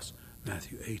lost.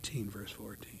 Matthew 18, verse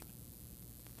 14.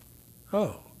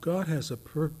 Oh, God has a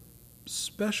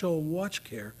special watch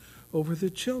care over the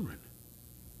children.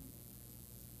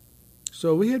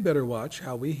 So we had better watch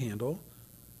how we handle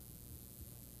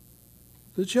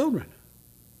the children,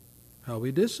 how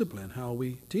we discipline, how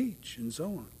we teach, and so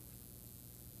on.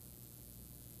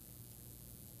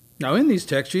 Now, in these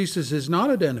texts, Jesus is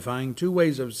not identifying two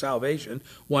ways of salvation,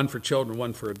 one for children,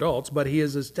 one for adults, but he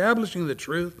is establishing the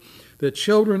truth that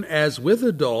children, as with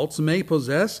adults, may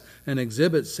possess and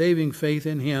exhibit saving faith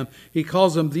in him. He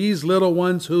calls them these little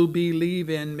ones who believe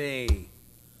in me.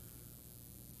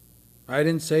 I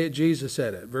didn't say it, Jesus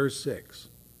said it. Verse 6.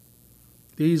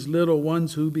 These little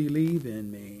ones who believe in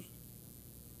me.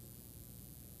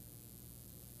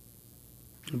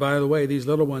 By the way, these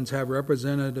little ones have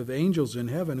representative angels in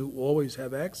heaven who always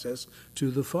have access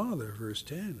to the Father. Verse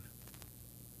 10.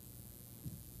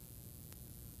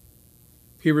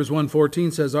 Hebrews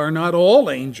 1:14 says, are not all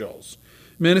angels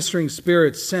ministering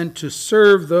spirits sent to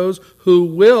serve those who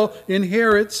will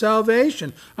inherit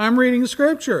salvation? I'm reading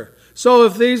Scripture. So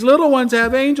if these little ones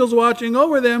have angels watching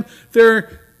over them,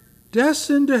 they're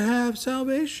destined to have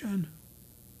salvation.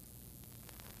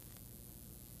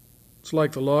 It's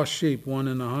like the lost sheep, 1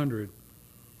 in 100,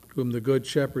 whom the good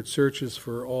shepherd searches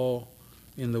for all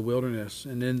in the wilderness.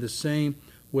 And in the same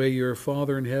way, your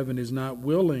Father in heaven is not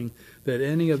willing that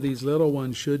any of these little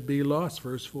ones should be lost.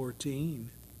 Verse 14.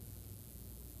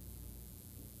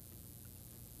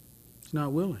 It's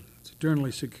not willing. It's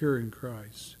eternally secure in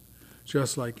Christ.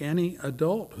 Just like any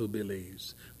adult who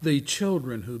believes, the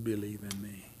children who believe in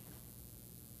me.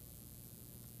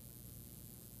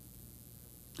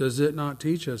 Does it not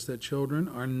teach us that children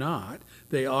are not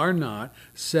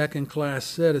second-class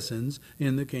citizens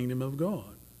in the kingdom of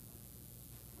God?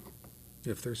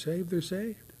 If they're saved, they're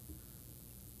saved.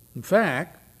 In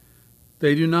fact,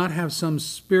 they do not have some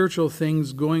spiritual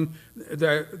things going.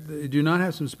 They do not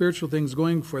have some spiritual things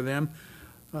going for them,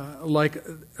 like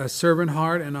a servant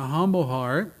heart and a humble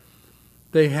heart.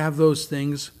 They have those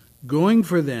things going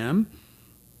for them,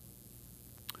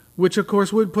 which of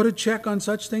course would put a check on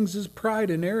such things as pride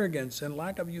and arrogance and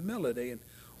lack of humility and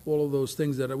all of those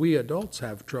things that we adults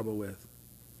have trouble with.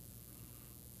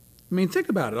 I mean, think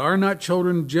about it. Are not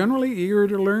children generally eager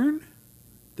to learn?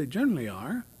 They generally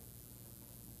are.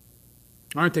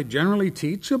 Aren't they generally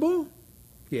teachable?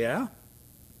 Yeah.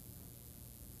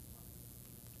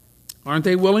 Aren't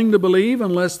they willing to believe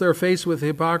unless they're faced with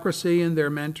hypocrisy in their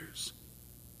mentors?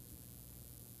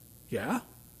 Yeah.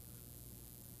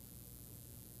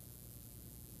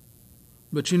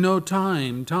 But you know,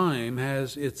 time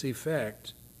has its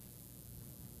effect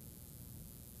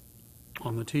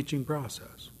on the teaching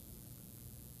process.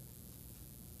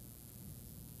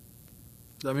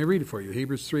 Let me read it for you.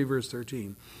 Hebrews 3, verse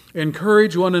 13.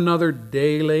 Encourage one another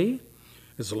daily,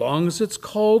 as long as it's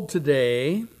called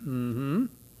today,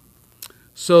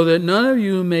 so that none of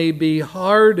you may be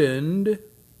hardened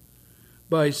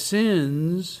by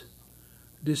sin's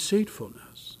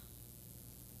deceitfulness.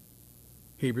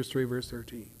 Hebrews 3, verse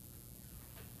 13.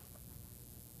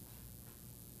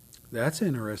 That's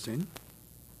interesting.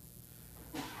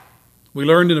 We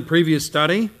learned in a previous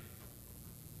study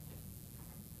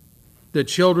that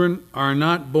children are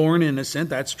not born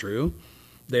innocent. That's true.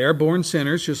 They are born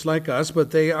sinners just like us,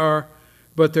 but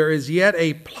there is yet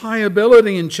a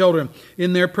pliability in children,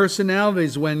 in their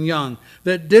personalities when young,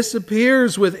 that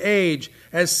disappears with age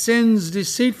as sin's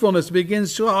deceitfulness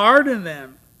begins to harden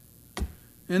them.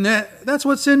 And that's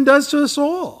what sin does to us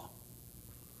all.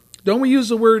 Don't we use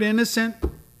the word innocent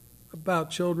about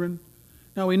children?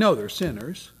 Now we know they're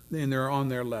sinners and they're on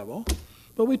their level,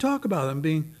 but we talk about them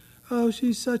being, oh,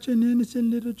 she's such an innocent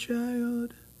little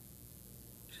child.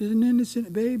 She's an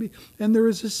innocent baby. And there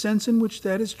is a sense in which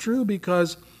that is true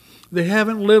because they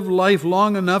haven't lived life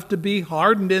long enough to be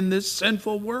hardened in this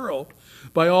sinful world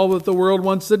by all that the world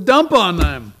wants to dump on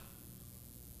them.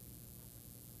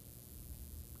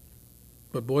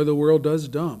 But boy, the world does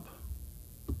dump.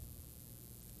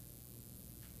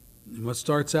 And what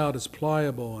starts out as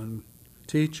pliable and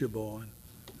teachable and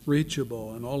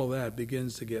reachable and all of that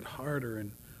begins to get harder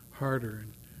and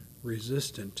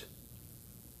resistant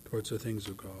towards the things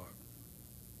of God.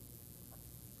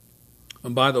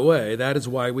 And by the way, that is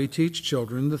why we teach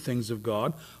children the things of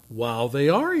God while they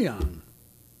are young.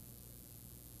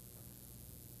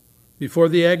 Before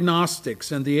the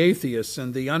agnostics and the atheists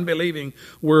and the unbelieving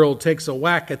world takes a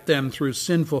whack at them through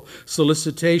sinful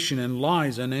solicitation and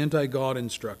lies and anti-God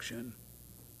instruction,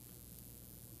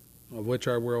 of which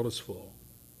our world is full.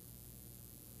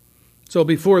 So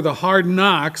before the hard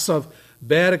knocks of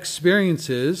bad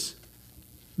experiences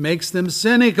makes them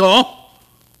cynical,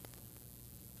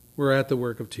 we're at the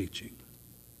work of teaching.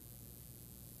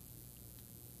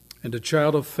 And a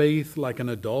child of faith, like an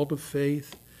adult of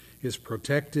faith, is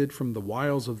protected from the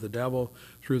wiles of the devil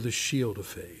through the shield of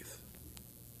faith.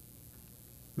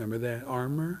 Remember that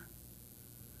armor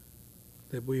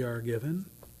that we are given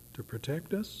to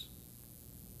protect us?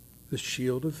 The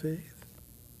shield of faith.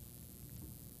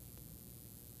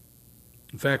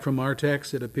 In fact, from our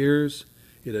text, it appears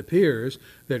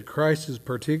that Christ is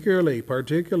particularly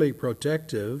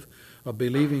protective of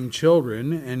believing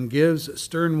children and gives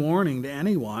stern warning to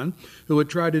anyone who would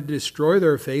try to destroy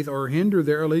their faith or hinder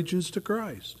their allegiance to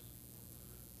Christ.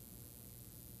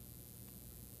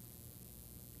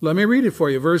 Let me read it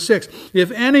for you. Verse 6. If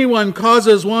anyone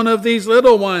causes one of these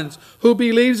little ones who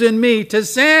believes in me to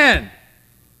sin,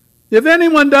 if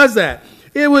anyone does that,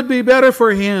 it would be better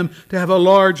for him to have a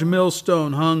large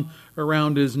millstone hung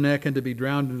around his neck and to be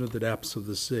drowned into the depths of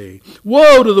the sea.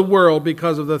 Woe to the world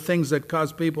because of the things that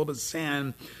cause people to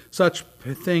sin. Such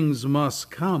things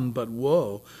must come, but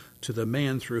woe to the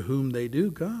man through whom they do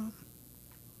come.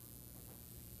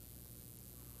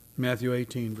 Matthew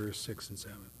 18, verse 6 and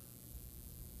 7.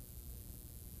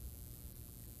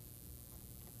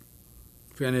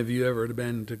 If any of you ever have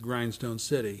been to Grindstone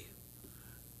City,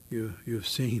 you've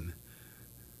seen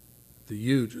the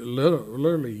huge,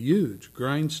 literally huge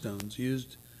grindstones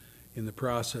used in the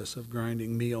process of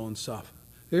grinding meal and stuff.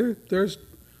 There's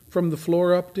from the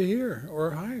floor up to here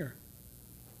or higher.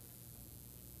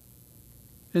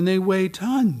 And they weigh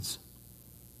tons.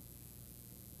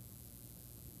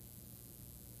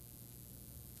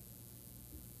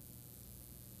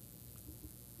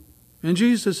 And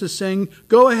Jesus is saying,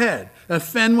 go ahead,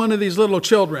 offend one of these little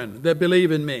children that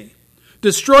believe in me.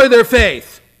 Destroy their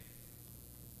faith.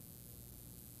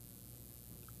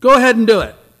 Go ahead and do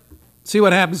it. See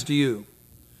what happens to you.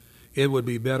 It would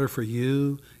be better for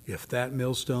you if that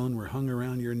millstone were hung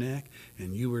around your neck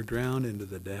and you were drowned into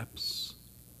the depths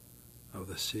of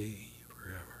the sea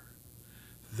forever.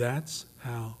 That's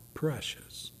how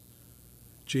precious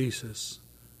Jesus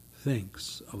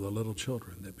thinks of the little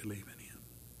children that believe in him.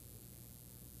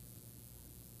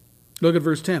 Look at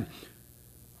verse 10.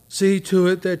 See to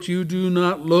it that you do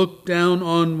not look down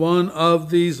on one of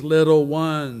these little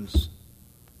ones.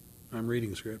 I'm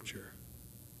reading Scripture.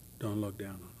 Don't look down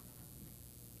on them.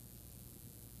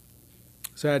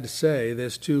 Sad to say,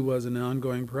 this too was an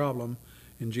ongoing problem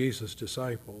in Jesus'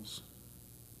 disciples.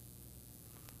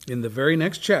 In the very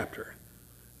next chapter,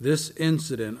 this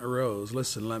incident arose.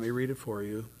 Listen, let me read it for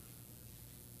you.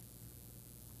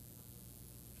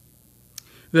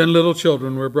 Then little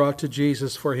children were brought to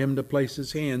Jesus for him to place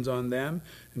his hands on them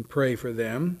and pray for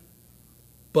them.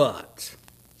 But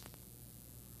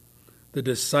the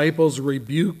disciples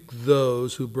rebuked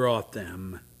those who brought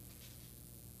them.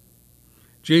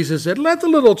 Jesus said, let the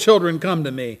little children come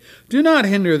to me. Do not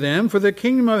hinder them, for the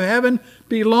kingdom of heaven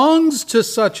belongs to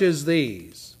such as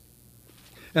these.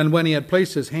 And when he had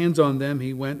placed his hands on them,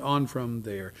 he went on from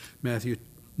there. Matthew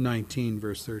 19,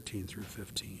 verse 13 through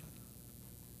 15.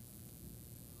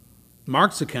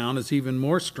 Mark's account is even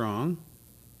more strong.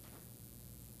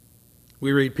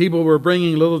 We read, people were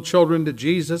bringing little children to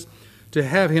Jesus to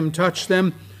have him touch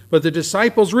them, but the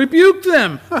disciples rebuked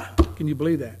them. Can you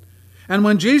believe that? And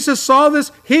when Jesus saw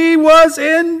this, he was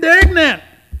indignant.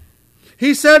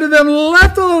 He said to them,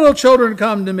 let the little children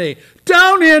come to me.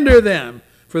 Don't hinder them,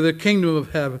 for the kingdom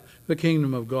of heaven, the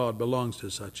kingdom of God belongs to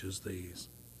such as these.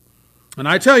 And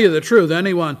I tell you the truth,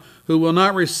 anyone who will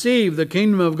not receive the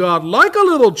kingdom of God like a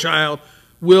little child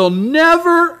will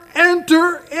never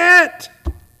enter it.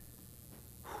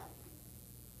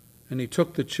 And he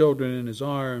took the children in his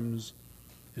arms,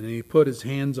 and he put his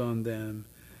hands on them,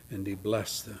 and he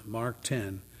blessed them. Mark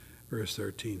 10, verse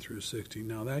 13 through 16.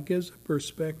 Now that gives a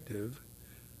perspective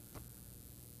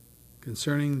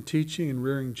concerning teaching and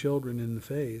rearing children in the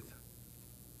faith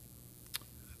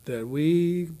that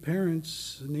we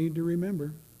parents need to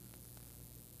remember.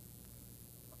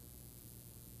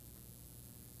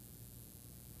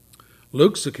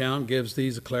 Luke's account gives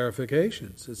these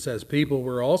clarifications. It says people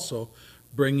were also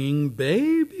bringing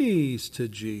babies to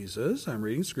Jesus, I'm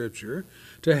reading Scripture,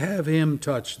 to have him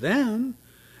touch them.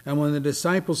 And when the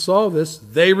disciples saw this,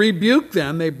 they rebuked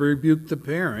them. They rebuked the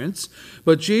parents.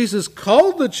 But Jesus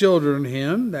called the children to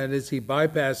him. That is, he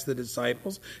bypassed the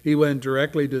disciples. He went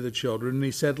directly to the children, and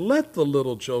he said, let the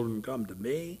little children come to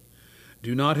me.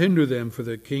 Do not hinder them, for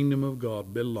the kingdom of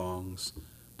God belongs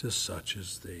to such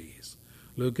as these.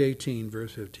 Luke 18,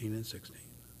 verse 15 and 16.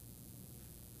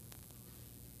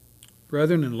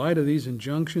 Brethren, in light of these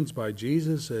injunctions by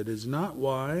Jesus, it is not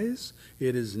wise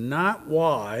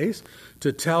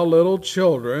to tell little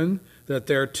children that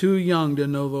they're too young to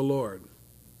know the Lord.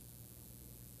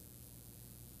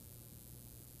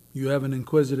 You have an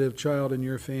inquisitive child in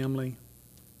your family,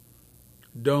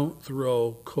 don't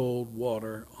throw cold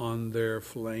water on their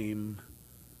flame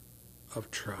of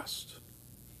trust.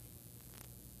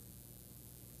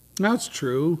 Now, it's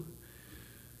true.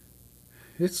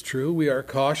 It's true. We are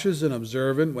cautious and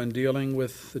observant when dealing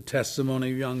with the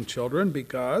testimony of young children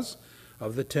because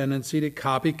of the tendency to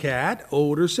copycat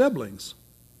older siblings.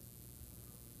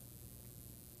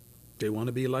 They want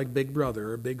to be like big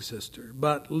brother or big sister.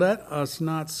 But let us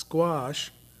not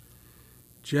squash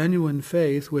genuine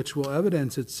faith, which will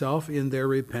evidence itself in their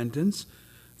repentance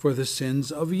for the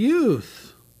sins of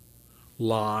youth.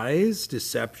 Lies,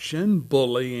 deception,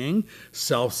 bullying,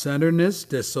 self-centeredness,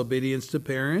 disobedience to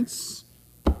parents,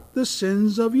 the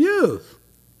sins of youth.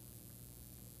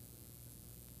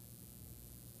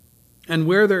 And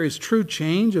where there is true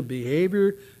change of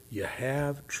behavior, you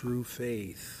have true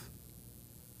faith.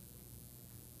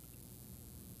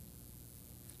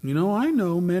 You know, I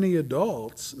know many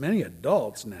adults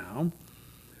now,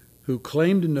 who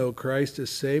claim to know Christ as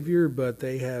Savior, but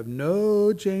they have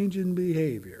no change in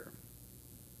behavior.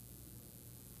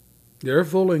 They're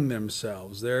fooling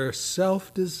themselves. They're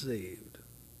self-deceived.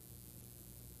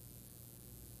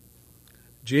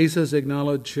 Jesus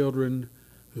acknowledged children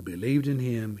who believed in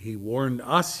Him. He warned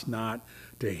us not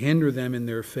to hinder them in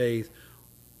their faith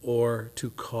or to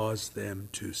cause them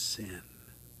to sin.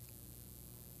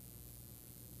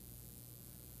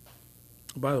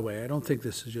 By the way, I don't think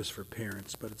this is just for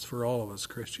parents, but it's for all of us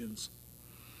Christians,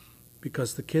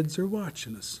 because the kids are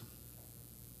watching us.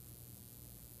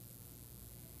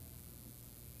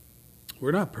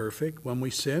 We're not perfect. When we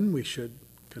sin, we should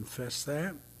confess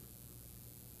that.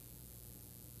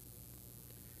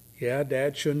 Yeah,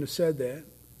 Dad shouldn't have said that.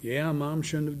 Yeah, Mom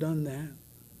shouldn't have done that.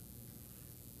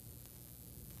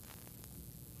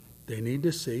 They need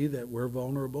to see that we're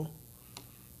vulnerable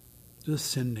to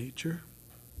sin nature.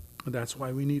 And that's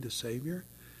why we need a Savior.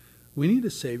 We need a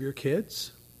Savior,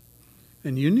 kids.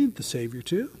 And you need the Savior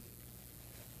too.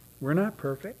 We're not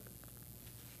perfect.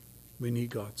 We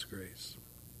need God's grace.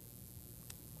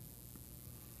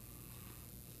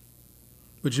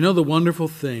 But you know, the wonderful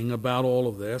thing about all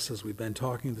of this, as we've been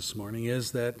talking this morning,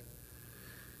 is that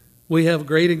we have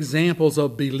great examples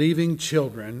of believing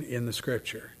children in the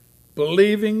Scripture.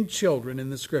 Believing children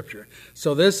in the Scripture.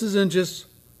 So this isn't just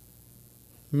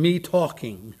me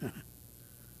talking.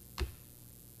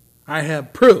 I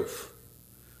have proof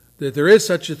that there is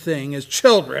such a thing as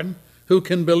children who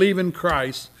can believe in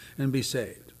Christ and be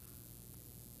saved.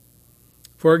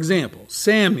 For example,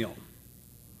 Samuel,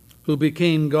 who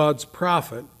became God's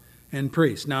prophet and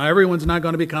priest. Now, everyone's not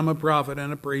going to become a prophet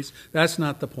and a priest. That's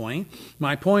not the point.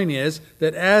 My point is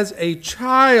that as a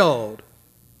child,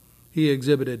 he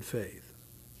exhibited faith.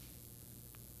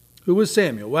 Who was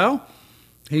Samuel? Well,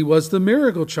 he was the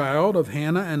miracle child of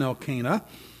Hannah and Elkanah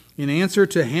in answer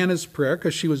to Hannah's prayer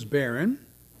because she was barren.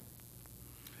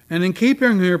 And in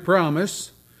keeping her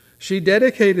promise, she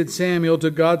dedicated Samuel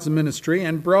to God's ministry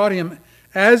and brought him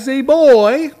as a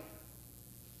boy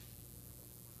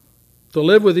to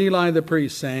live with Eli the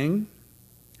priest, saying,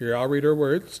 here I'll read her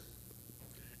words,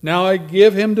 now I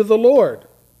give him to the Lord.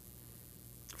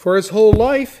 For his whole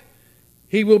life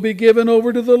he will be given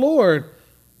over to the Lord.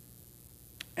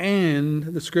 And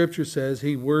the Scripture says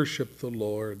he worshiped the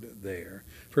Lord there.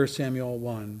 1 Samuel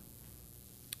 1,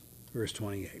 verse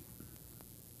 28.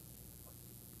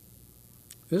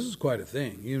 This is quite a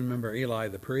thing. You remember Eli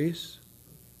the priest?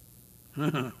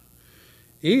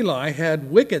 Eli had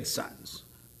wicked sons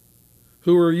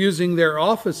who were using their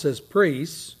office as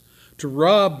priests to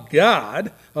rob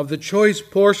God of the choice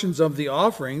portions of the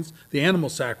offerings, the animal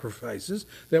sacrifices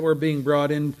that were being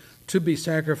brought in to be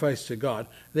sacrificed to God.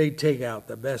 They'd take out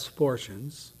the best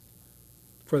portions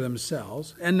for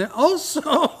themselves. And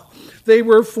also, they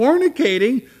were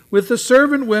fornicating with the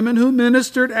servant women who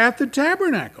ministered at the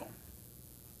tabernacle.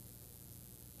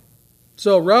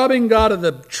 So, robbing God of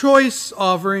the choice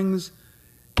offerings,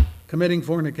 committing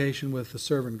fornication with the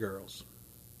servant girls.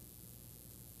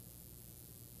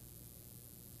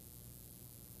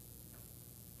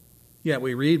 Yet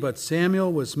we read, but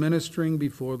Samuel was ministering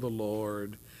before the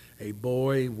Lord, a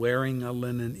boy wearing a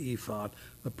linen ephod,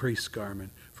 a priest's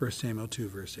garment. 1 Samuel 2,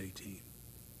 verse 18.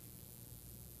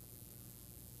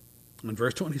 And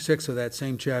verse 26 of that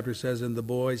same chapter says, and the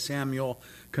boy Samuel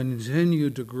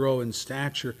continued to grow in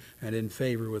stature and in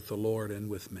favor with the Lord and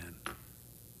with men.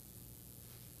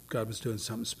 God was doing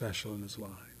something special in his life.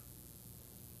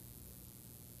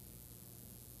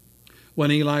 When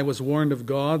Eli was warned of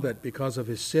God that because of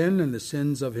his sin and the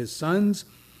sins of his sons,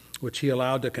 which he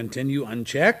allowed to continue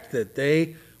unchecked, that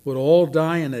they would all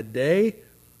die in a day,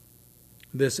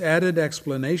 this added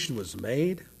explanation was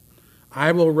made.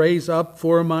 I will raise up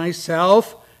for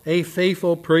myself a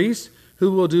faithful priest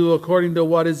who will do according to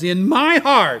what is in my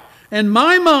heart and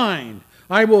my mind.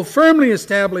 I will firmly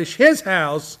establish his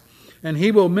house, and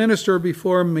he will minister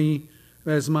before me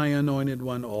as my anointed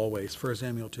one always. 1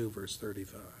 Samuel 2, verse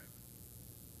 35.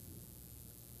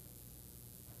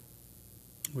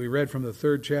 We read from the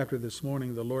 3rd chapter this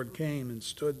morning, the Lord came and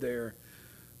stood there,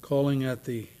 calling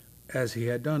as he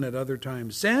had done at other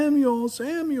times, Samuel,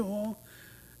 Samuel.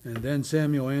 And then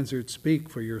Samuel answered, Speak,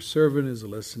 for your servant is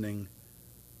listening.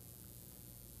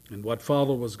 And what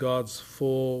followed was God's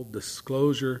full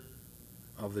disclosure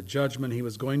of the judgment he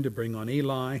was going to bring on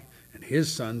Eli and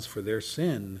his sons for their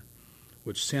sin,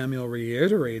 which Samuel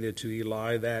reiterated to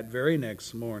Eli that very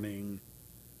next morning.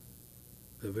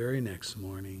 The very next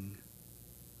morning.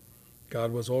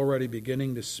 God was already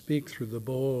beginning to speak through the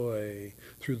boy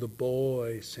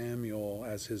Samuel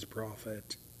as his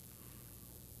prophet.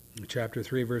 Chapter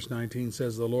 3, verse 19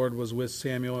 says, The Lord was with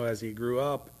Samuel as he grew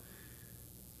up,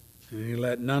 and he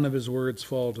let none of his words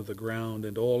fall to the ground,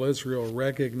 and all Israel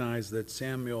recognized that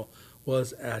Samuel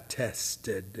was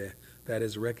attested, that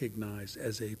is, recognized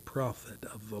as a prophet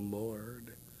of the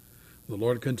Lord. The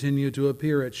Lord continued to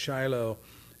appear at Shiloh,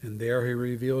 and there he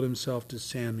revealed himself to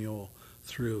Samuel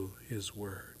through his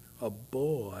word. A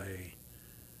boy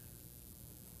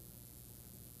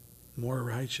more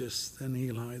righteous than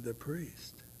Eli the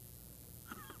priest.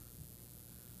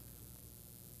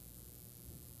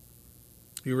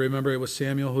 You remember it was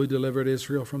Samuel who delivered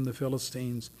Israel from the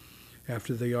Philistines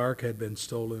after the ark had been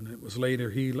stolen. It was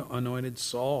later he anointed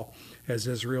Saul as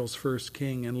Israel's first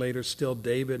king, and later still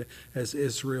David as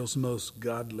Israel's most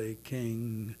godly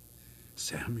king.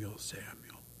 Samuel.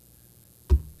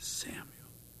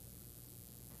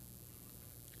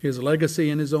 His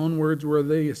legacy in his own words were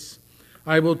these: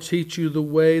 I will teach you the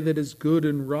way that is good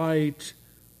and right,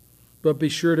 but be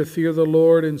sure to fear the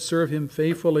Lord and serve him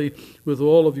faithfully with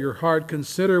all of your heart.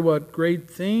 Consider what great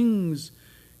things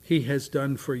he has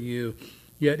done for you.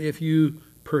 Yet if you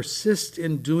persist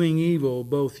in doing evil,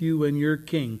 both you and your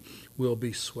king will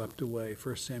be swept away.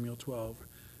 1 Samuel 12,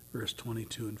 verse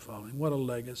 22 and following. What a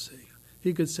legacy.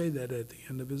 He could say that at the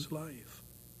end of his life.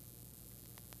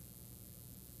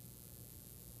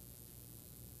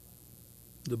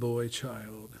 The boy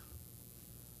child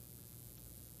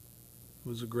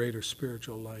was a greater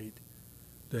spiritual light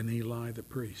than Eli the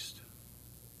priest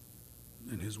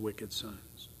and his wicked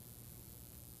sons.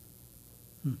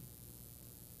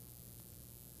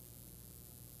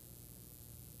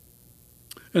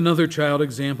 Another child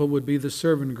example would be the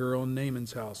servant girl in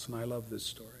Naaman's house, and I love this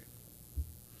story.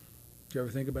 Do you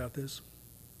ever think about this?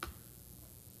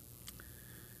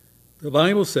 The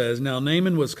Bible says, Now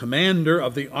Naaman was commander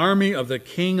of the army of the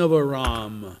king of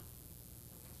Aram.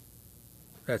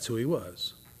 That's who he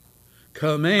was.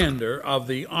 Commander of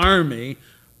the army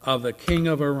of the king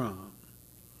of Aram.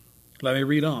 Let me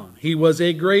read on. He was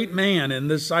a great man in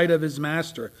the sight of his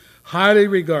master, highly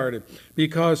regarded,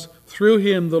 because through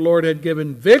him the Lord had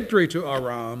given victory to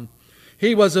Aram.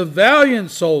 He was a valiant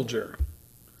soldier,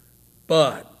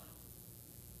 but,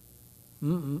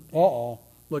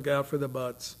 look out for the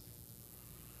buts.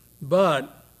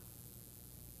 But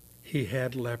he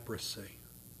had leprosy.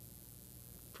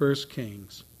 1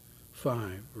 Kings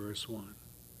 5, verse 1.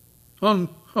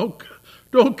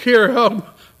 Don't care how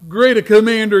great a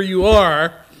commander you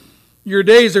are, your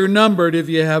days are numbered if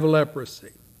you have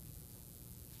leprosy.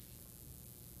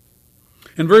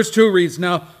 And verse 2 reads,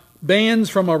 Now bands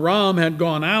from Aram had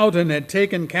gone out and had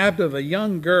taken captive a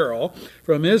young girl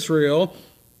from Israel,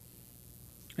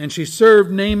 and she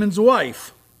served Naaman's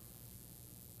wife.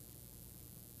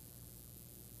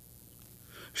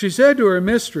 She said to her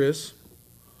mistress,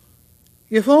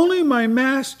 If only my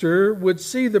master would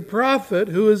see the prophet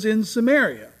who is in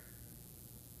Samaria,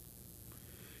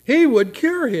 he would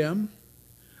cure him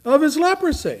of his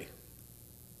leprosy.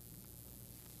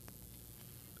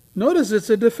 Notice it's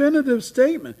a definitive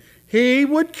statement. He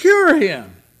would cure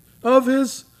him of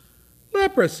his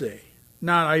leprosy.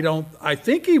 Now, I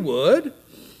think he would.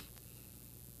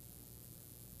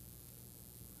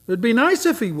 It'd be nice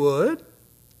if he would.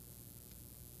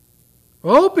 I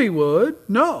hope he would.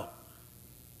 No.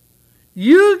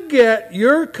 You get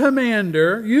your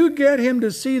commander, you get him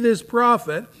to see this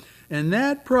prophet, and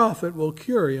that prophet will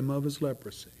cure him of his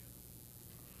leprosy.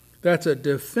 That's a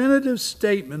definitive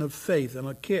statement of faith in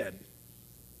a kid.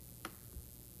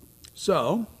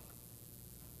 So,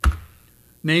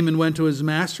 Naaman went to his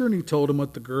master and he told him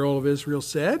what the girl of Israel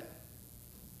said.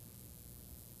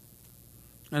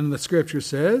 And the scripture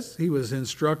says he was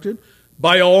instructed,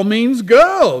 By all means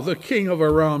go, the king of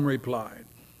Aram replied.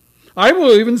 I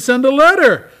will even send a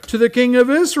letter to the king of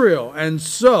Israel. And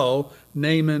so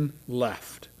Naaman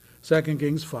left. 2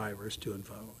 Kings 5, verse 2 and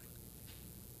following.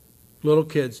 Little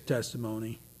kid's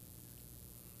testimony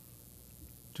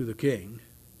to the king.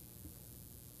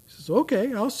 He says,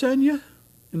 okay, I'll send you,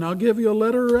 and I'll give you a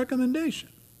letter of recommendation.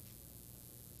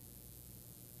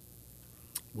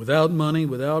 Without money,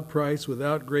 without price,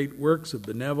 without great works of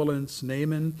benevolence,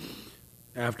 Naaman,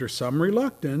 after some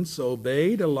reluctance,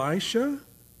 obeyed Elisha.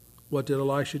 What did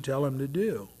Elisha tell him to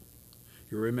do?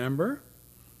 You remember?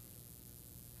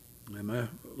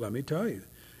 Let me tell you.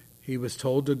 He was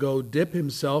told to go dip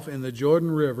himself in the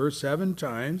Jordan River 7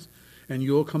 times, and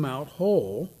you'll come out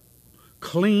whole,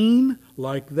 clean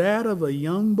like that of a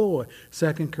young boy.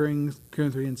 2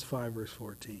 Corinthians 5, verse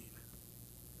 14.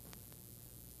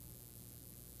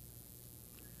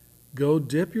 Go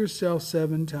dip yourself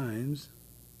 7 times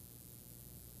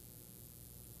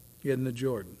in the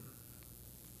Jordan.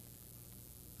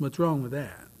 What's wrong with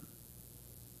that?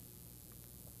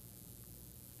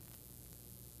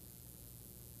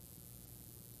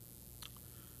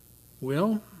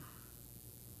 Well,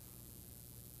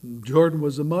 Jordan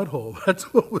was a mud hole.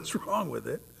 That's what was wrong with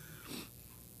it.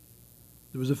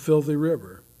 It was a filthy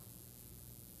river.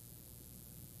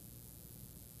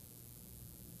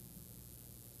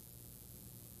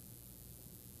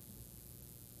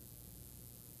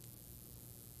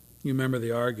 You remember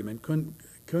the argument.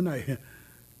 Couldn't I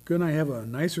have a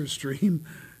nicer stream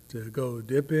to go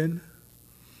dip in?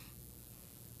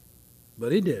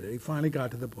 But he did it. He finally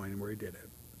got to the point where he did it.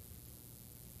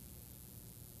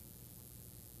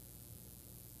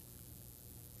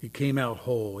 He came out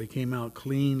whole. He came out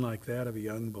clean like that of a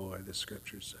young boy, the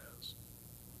scripture says.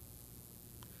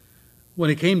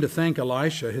 When he came to thank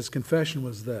Elisha, his confession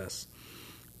was this: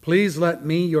 please let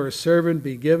me, your servant,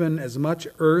 be given as much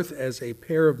earth as a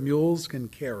pair of mules can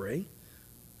carry.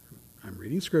 I'm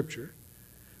reading scripture.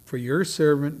 For your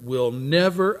servant will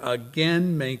never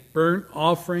again make burnt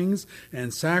offerings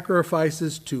and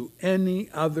sacrifices to any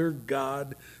other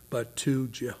god but to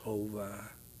Jehovah.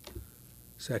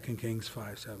 2 Kings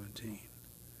 5:17.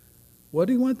 What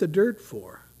do you want the dirt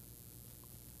for?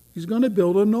 He's going to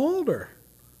build an altar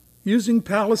using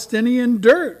Palestinian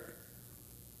dirt.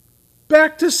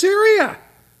 Back to Syria.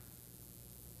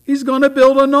 He's going to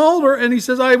build an altar, and he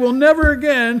says, I will never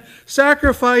again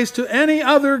sacrifice to any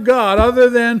other god other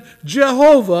than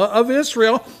Jehovah of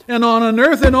Israel, and on an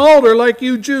earthen altar like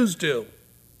you Jews do.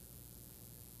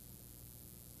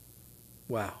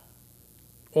 Wow.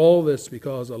 All this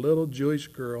because a little Jewish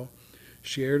girl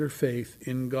shared her faith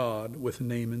in God with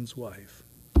Naaman's wife.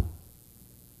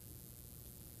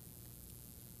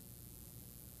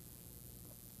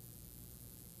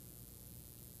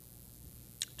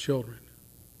 Children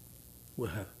will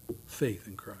have faith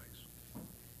in Christ.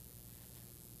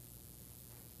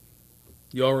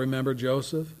 You all remember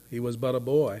Joseph? He was but a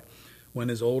boy when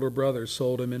his older brothers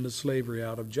sold him into slavery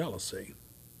out of jealousy.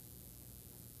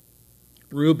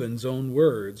 Reuben's own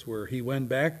words were he went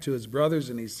back to his brothers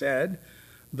and he said,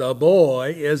 the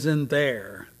boy isn't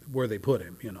there, where they put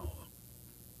him, you know.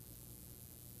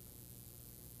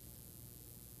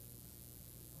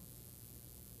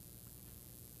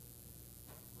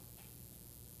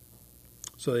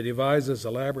 So they devised this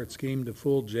elaborate scheme to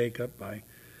fool Jacob by,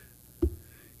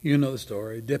 you know the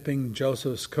story, dipping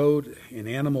Joseph's coat in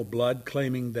animal blood,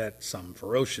 claiming that some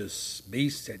ferocious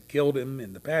beast had killed him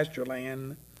in the pasture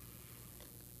land.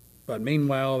 But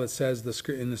meanwhile, it says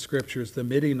in the scriptures, the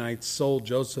Midianites sold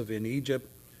Joseph in Egypt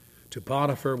to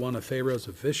Potiphar, one of Pharaoh's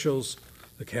officials,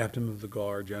 the captain of the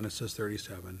guard, Genesis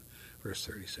 37, verse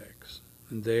 36.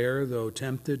 And there, though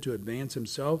tempted to advance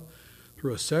himself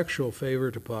through a sexual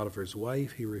favor to Potiphar's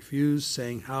wife, he refused,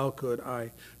 saying, how could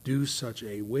I do such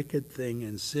a wicked thing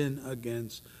and sin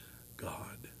against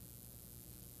God?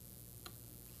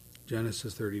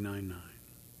 Genesis 39:9.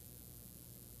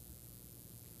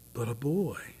 But a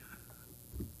boy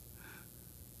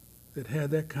that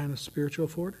had that kind of spiritual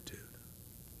fortitude.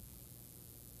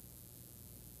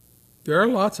 There are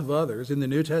lots of others. In the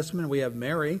New Testament, we have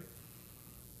Mary,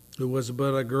 who was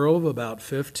but a girl of about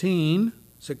 16,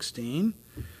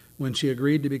 when she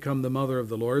agreed to become the mother of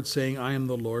the Lord, saying, I am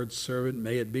the Lord's servant,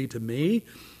 may it be to me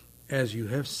as you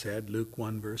have said, Luke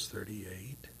 1, verse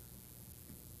 38.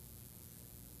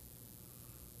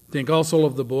 Think also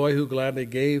of the boy who gladly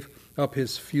gave up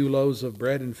his few loaves of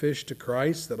bread and fish to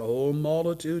Christ, that a whole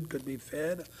multitude could be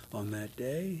fed on that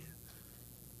day.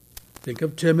 Think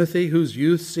of Timothy, whose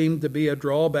youth seemed to be a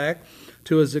drawback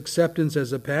to his acceptance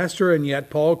as a pastor, and yet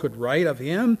Paul could write of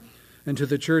him and to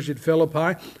the church at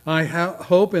Philippi, I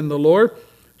hope in the Lord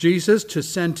Jesus to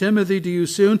send Timothy to you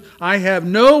soon. I have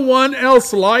no one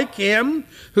else like him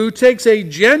who takes a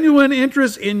genuine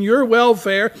interest in your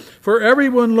welfare, for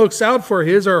everyone looks out for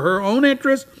his or her own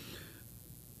interest,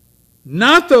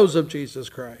 not those of Jesus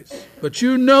Christ. But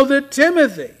you know that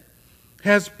Timothy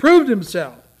has proved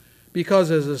himself,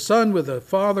 because as a son with a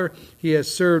father, he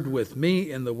has served with me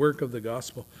in the work of the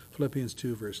gospel. Philippians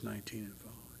 2, verse 19 and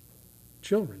following.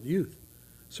 Children, youth,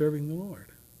 serving the Lord.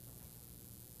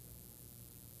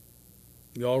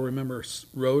 You all remember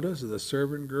Rhoda, the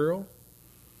servant girl,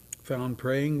 found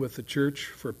praying with the church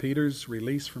for Peter's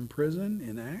release from prison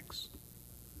in Acts?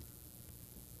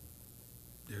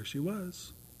 There she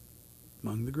was,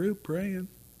 among the group, praying.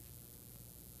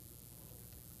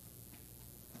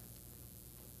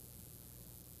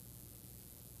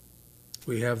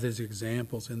 We have these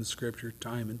examples in the Scripture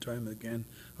time and time again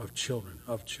of children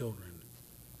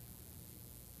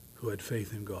who had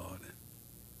faith in God,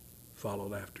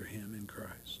 followed after him in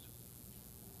Christ.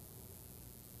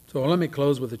 So let me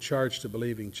close with a charge to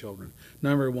believing children.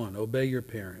 Number 1, obey your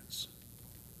parents.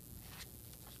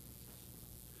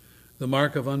 The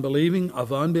mark of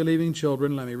unbelieving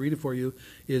children, let me read it for you,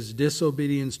 is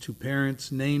disobedience to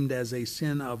parents, named as a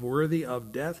sin worthy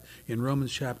of death in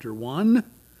Romans chapter 1,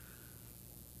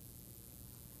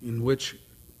 in which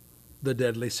the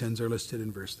deadly sins are listed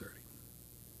in verse 30.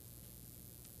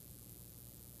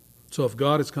 So if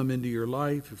God has come into your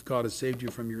life, if God has saved you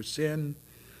from your sin,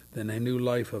 then a new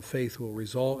life of faith will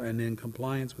result. And in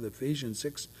compliance with Ephesians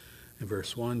 6 and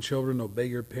verse 1, children, obey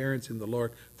your parents in the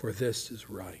Lord, for this is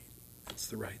right. It's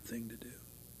the right thing to do.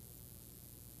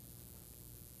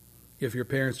 If your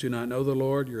parents do not know the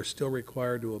Lord, you're still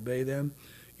required to obey them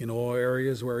in all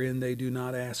areas wherein they do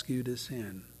not ask you to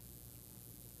sin.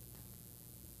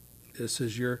 This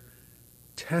is your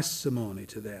testimony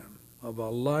to them of a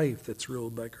life that's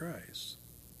ruled by Christ.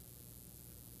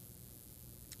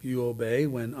 You obey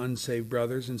when unsaved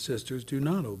brothers and sisters do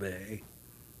not obey.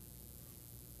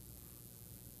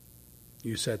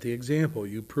 You set the example.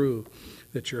 You prove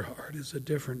that your heart is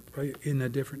in a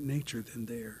different nature than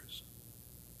theirs.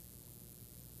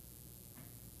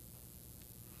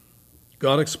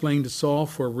 God explained to Saul,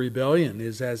 for rebellion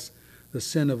is as the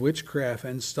sin of witchcraft,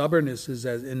 and stubbornness is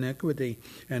as iniquity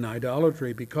and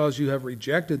idolatry. Because you have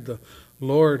rejected the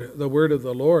Lord, the word of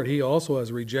the Lord, he also has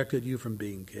rejected you from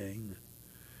being king.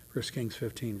 1 Kings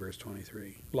 15, verse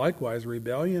 23. Likewise,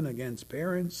 rebellion against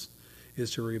parents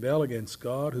is to rebel against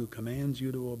God, who commands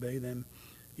you to obey them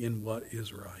in what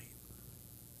is right.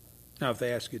 Now, if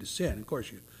they ask you to sin, of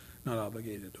course you're not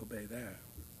obligated to obey that.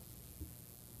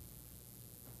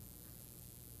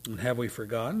 And have we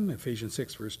forgotten, Ephesians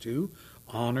 6, verse 2,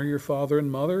 honor your father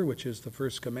and mother, which is the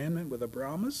first commandment, with a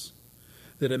promise,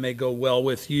 that it may go well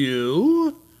with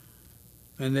you,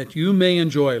 and that you may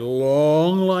enjoy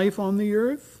long life on the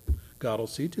earth. God will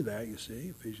see to that, you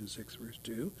see, Ephesians 6, verse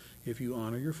 2, if you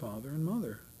honor your father and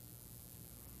mother.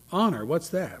 Honor, what's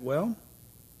that? Well,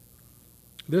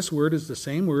 this word is the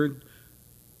same word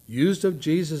used of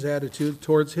Jesus' attitude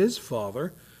towards his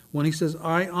father when he says,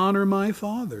 I honor my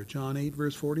father, John 8,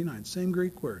 verse 49. Same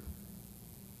Greek word.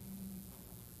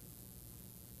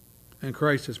 And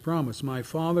Christ has promised, my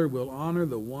Father will honor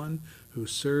the one who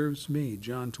serves me,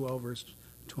 John 12, verse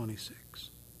 26.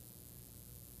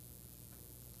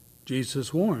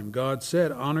 Jesus warned, God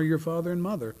said, honor your father and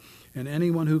mother, and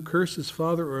anyone who curses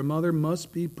father or mother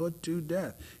must be put to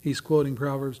death. He's quoting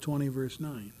Proverbs 20, verse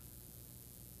 9.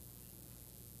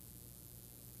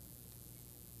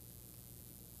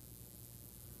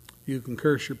 You can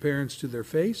curse your parents to their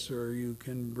face, or you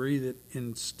can breathe it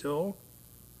in still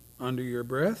under your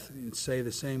breath and say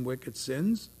the same wicked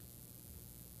sins.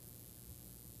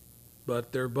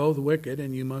 But they're both wicked,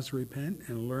 and you must repent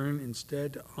and learn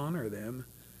instead to honor them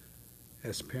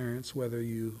as parents, whether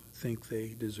you think they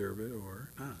deserve it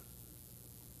or not.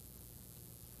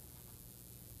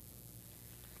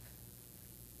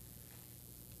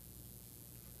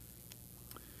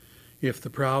 If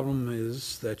the problem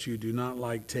is that you do not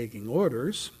like taking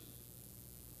orders,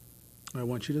 I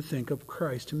want you to think of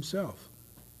Christ himself.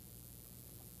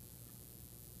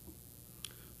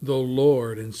 Though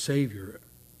Lord and Savior,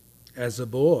 as a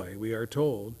boy, we are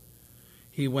told,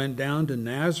 he went down to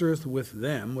Nazareth with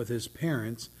them, with his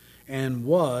parents, and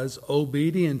was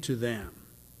obedient to them.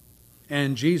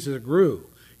 And Jesus grew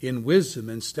in wisdom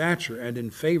and stature and in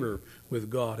favor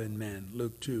with God and men.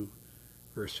 Luke 2,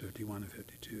 verse 51 and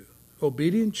 52.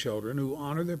 Obedient children who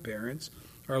honor their parents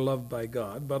are loved by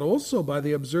God, but also by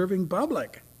the observing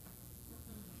public,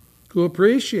 who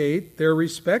appreciate their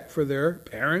respect for their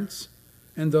parents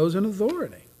and those in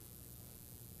authority.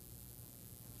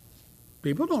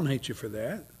 People don't hate you for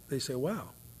that. They say, wow,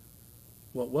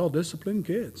 What well-disciplined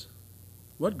kids.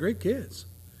 What great kids.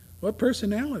 What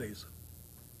personalities.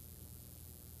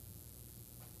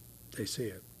 They see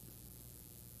it.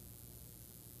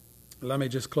 Let me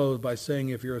just close by saying,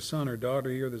 if you're a son or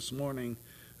daughter here this morning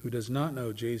who does not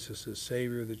know Jesus as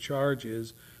Savior, the charge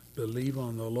is believe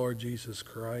on the Lord Jesus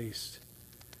Christ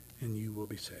and you will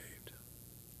be saved.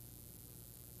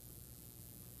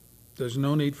 There's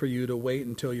no need for you to wait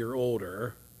until you're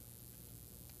older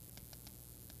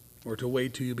or to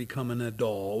wait till you become an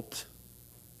adult.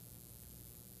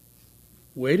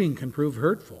 Waiting can prove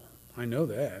hurtful. I know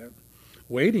that.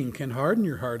 Waiting can harden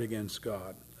your heart against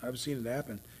God. I've seen it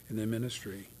happen in the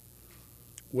ministry.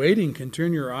 Waiting can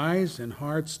turn your eyes and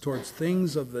hearts towards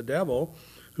things of the devil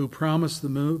who promises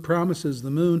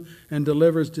the moon and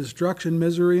delivers destruction,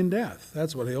 misery, and death.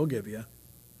 That's what he'll give you.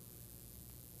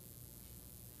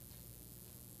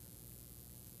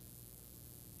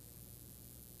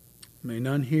 May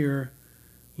none here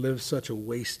live such a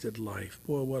wasted life.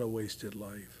 Boy, what a wasted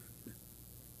life.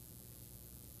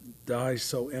 Die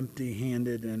so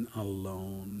empty-handed and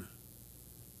alone.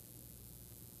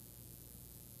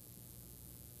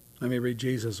 Let me read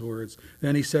Jesus' words.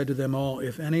 Then he said to them all,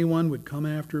 if anyone would come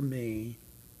after me,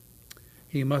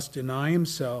 he must deny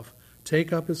himself,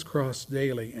 take up his cross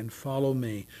daily, and follow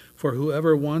me. For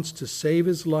whoever wants to save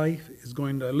his life is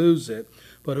going to lose it,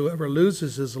 but whoever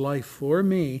loses his life for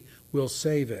me will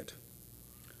save it.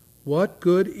 What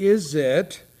good is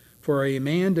it for a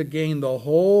man to gain the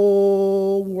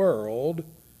whole world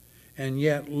and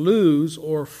yet lose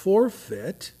or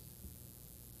forfeit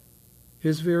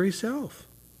his very self?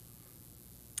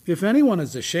 If anyone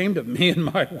is ashamed of me and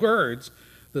my words,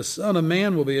 the Son of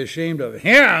Man will be ashamed of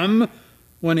him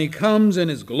when he comes in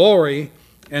his glory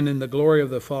and in the glory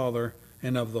of the Father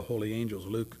and of the holy angels.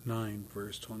 Luke 9,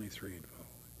 verse 23 and following.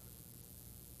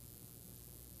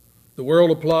 The world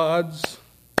applauds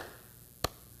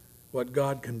what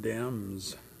God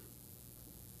condemns,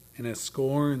 and it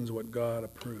scorns what God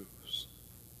approves.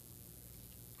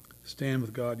 Stand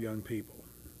with God, young people.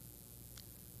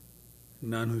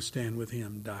 None who stand with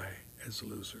him die as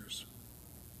losers.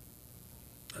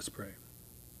 Let's pray.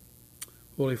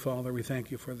 Holy Father, we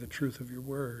thank you for the truth of your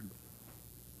word.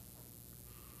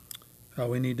 How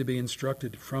we need to be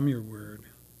instructed from your word.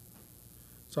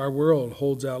 So our world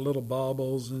holds out little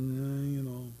baubles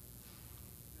and,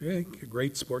 a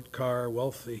great sport car,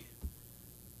 wealthy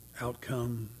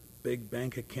outcome, big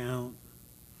bank account,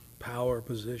 power,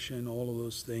 position, all of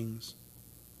those things.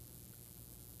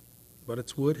 But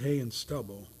it's wood, hay, and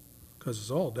stubble, because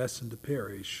it's all destined to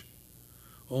perish.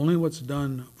 Only what's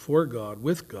done for God,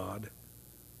 with God,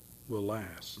 will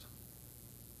last.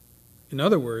 In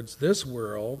other words, this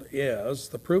world is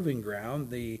the proving ground,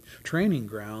 the training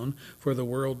ground for the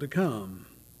world to come.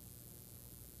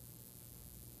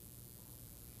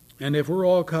 And if we're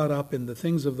all caught up in the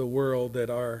things of the world that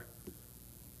are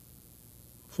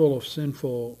full of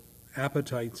sinful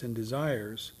appetites and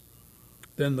desires,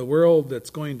 then the world that's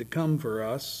going to come for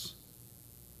us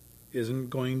isn't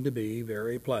going to be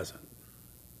very pleasant.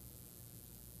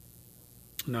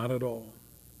 Not at all.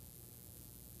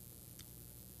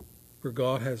 For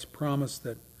God has promised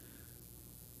that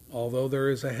although there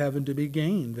is a heaven to be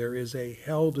gained, there is a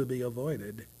hell to be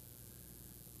avoided.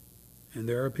 And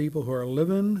there are people who are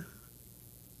living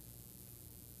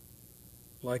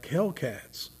like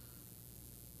hellcats,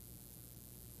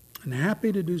 and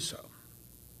happy to do so,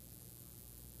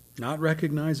 not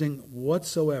recognizing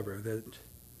whatsoever that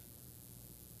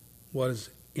what is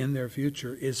in their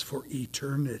future is for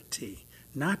eternity,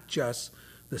 not just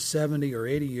the 70 or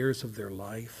 80 years of their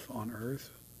life on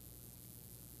earth,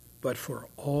 but for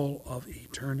all of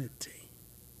eternity.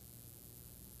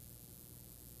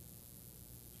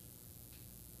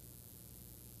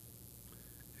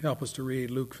 Help us to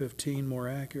read Luke 15 more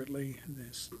accurately.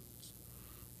 This,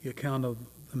 the account of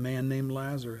the man named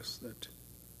Lazarus that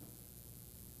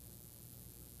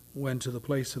went to the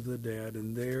place of the dead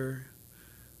and there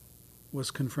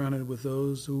was confronted with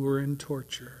those who were in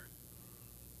torture.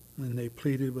 And they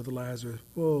pleaded with Lazarus,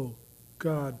 "Oh,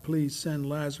 God, please send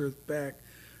Lazarus back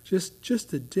just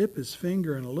to dip his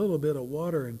finger in a little bit of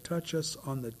water and touch us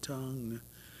on the tongue,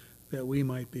 that we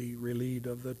might be relieved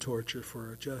of the torture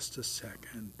for just a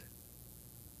second."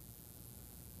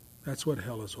 That's what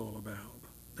hell is all about.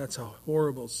 That's how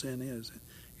horrible sin is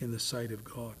in the sight of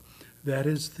God. That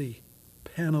is the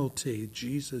penalty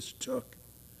Jesus took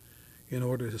in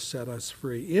order to set us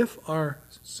free. If our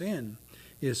sin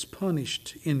is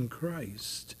punished in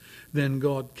Christ, then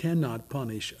God cannot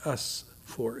punish us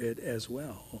for it as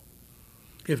well.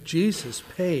 If Jesus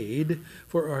paid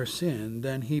for our sin,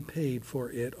 then he paid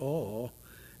for it all,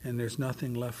 and there's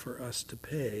nothing left for us to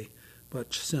pay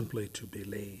but simply to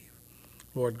believe.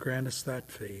 Lord, grant us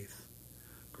that faith.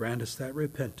 Grant us that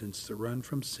repentance to run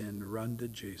from sin, to run to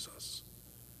Jesus.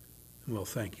 And we'll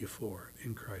thank you for it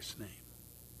in Christ's name.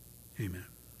 Amen.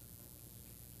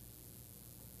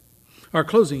 Our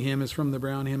closing hymn is from the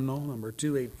Brown Hymnal, number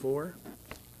 284.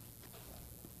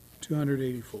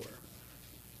 284.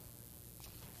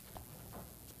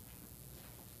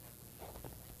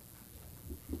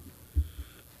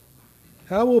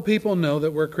 How will people know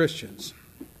that we're Christians?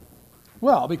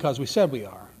 Well, because we said we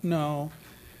are. No,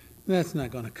 that's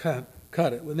not going to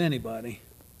cut it with anybody.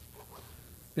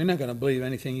 They're not going to believe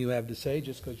anything you have to say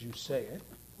just because you say it.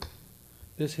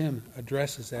 This hymn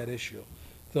addresses that issue.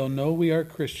 They'll know we are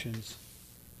Christians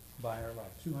by our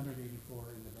life. 284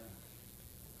 in the back.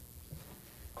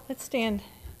 Let's stand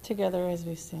together as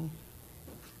we sing.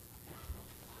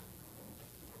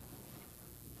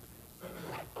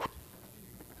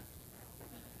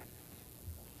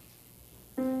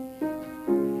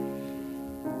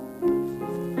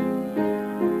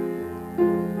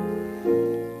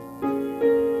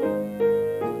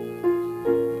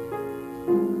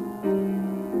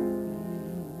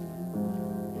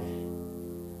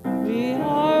 We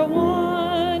are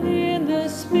one in the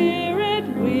Spirit,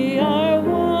 we are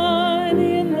one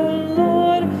in the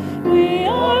Lord, we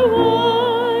are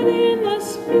one in the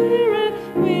Spirit,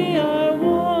 we are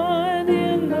one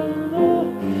in the Lord,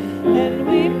 and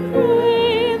we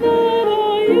pray that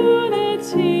our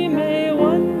unity may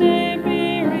one day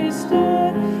be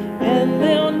restored, and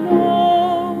they'll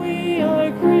know we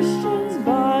are Christians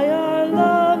by our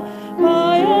love,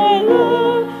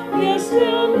 yes,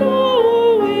 they'll know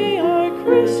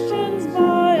Christians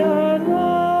by our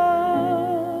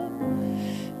love.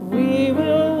 We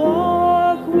will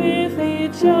walk with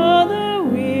each other,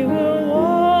 we will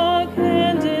walk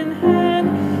hand in hand,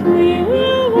 we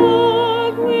will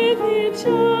walk with each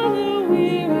other,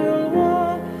 we will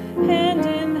walk hand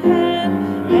in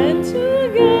hand, and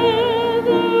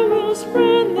together we'll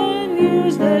spread the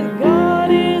news that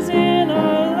God is in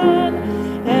our land,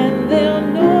 and they'll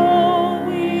know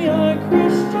we are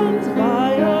Christians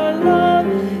by our love.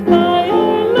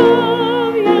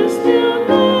 Yes, they'll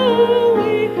know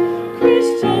we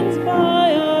Christians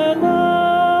by our love.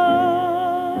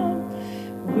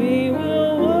 We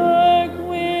will work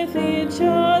with each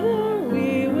other,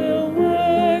 we will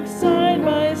work side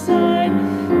by side,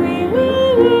 we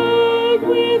will work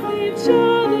with each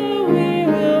other, we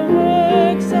will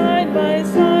work side by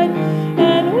side,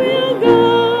 and we'll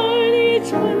guard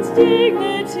each one's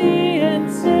dignity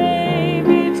and save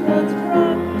each one's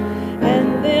pride,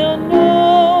 and they'll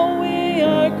know we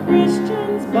are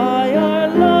Christians by our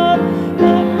love.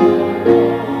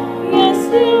 Yes,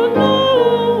 they'll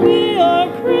know we are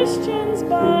Christians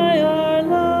by our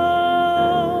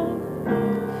love.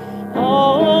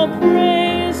 All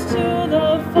praise to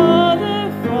the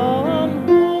Father, from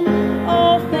whom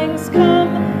all things come,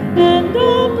 and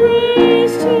all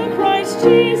praise to Christ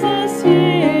Jesus,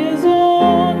 his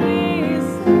only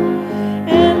Son,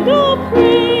 and all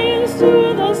praise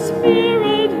to the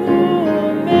Spirit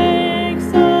who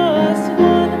makes us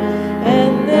one,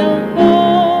 and they'll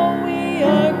know we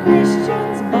are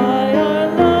Christians by our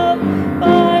love,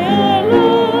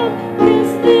 yes,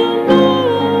 they'll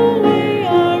know we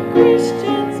are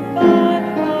Christians by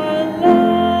our love.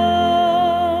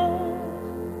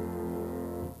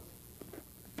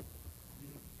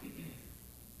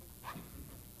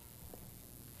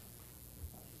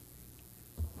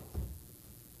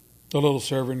 The little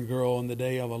servant girl in the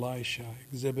day of Elisha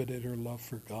exhibited her love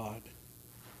for God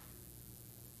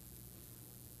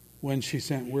when she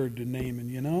sent word to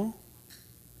Naaman,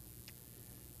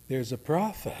 there's a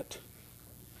prophet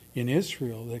in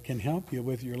Israel that can help you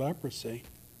with your leprosy.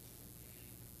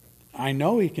 I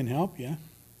know he can help you.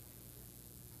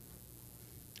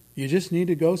 You just need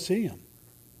to go see him.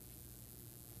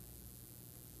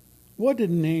 What did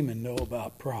Naaman know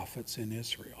about prophets in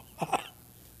Israel?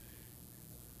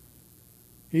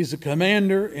 He's a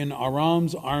commander in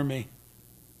Aram's army,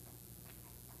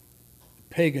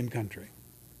 pagan country.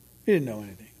 He didn't know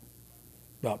anything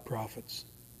about prophets,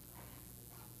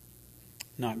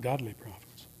 not godly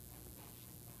prophets.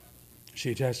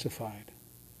 She testified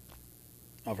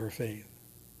of her faith.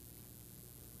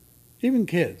 Even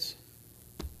kids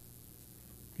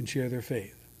can share their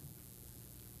faith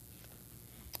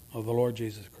of the Lord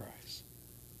Jesus Christ.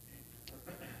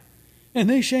 And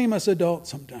they shame us adults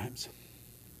sometimes,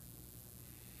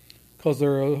 because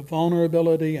there are a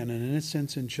vulnerability and an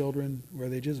innocence in children where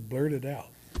they just blurt it out.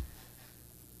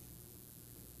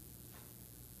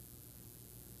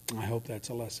 I hope that's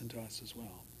a lesson to us as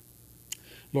well.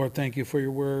 Lord, thank you for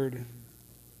your word.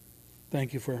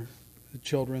 Thank you for the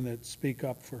children that speak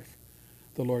up for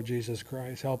the Lord Jesus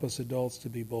Christ. Help us adults to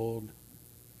be bold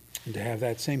and to have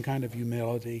that same kind of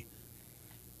humility.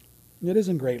 It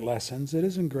isn't great lessons. It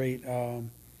isn't great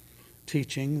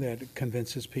teaching that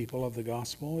convinces people of the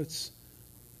gospel. It's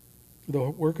the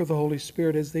work of the Holy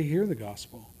Spirit as they hear the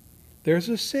gospel. There's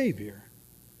a Savior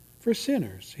for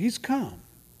sinners. He's come.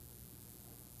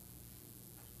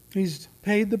 He's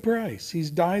paid the price.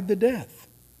 He's died the death.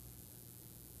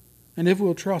 And if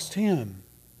we'll trust Him,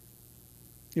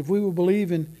 if we will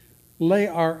believe and lay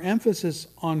our emphasis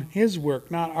on His work,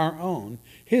 not our own,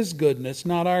 His goodness,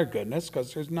 not our goodness,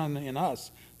 because there's none in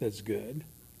us that's good.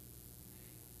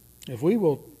 If we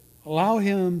will allow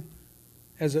Him,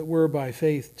 as it were by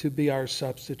faith, to be our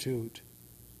substitute,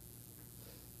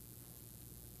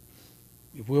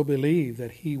 if we'll believe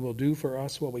that He will do for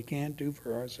us what we can't do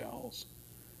for ourselves,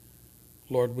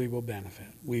 Lord, we will benefit.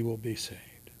 We will be saved.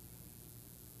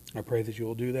 I pray that you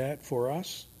will do that for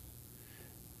us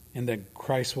and that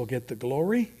Christ will get the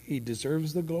glory. He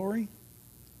deserves the glory.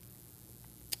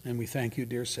 And we thank you,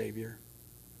 dear Savior,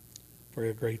 for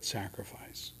your great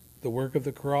sacrifice. The work of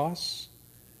the cross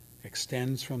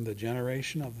extends from the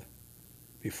generation of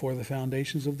before the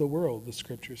foundations of the world, the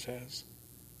Scripture says.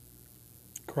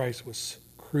 Christ was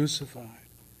crucified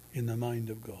in the mind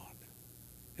of God.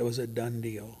 It was a done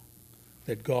deal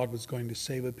that God was going to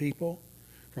save a people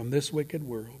from this wicked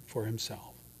world for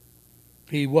Himself.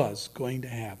 He was going to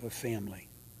have a family.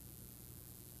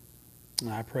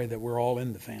 And I pray that we're all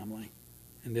in the family.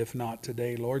 And if not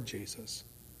today, Lord Jesus,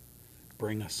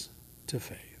 bring us to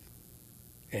faith.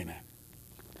 Amen.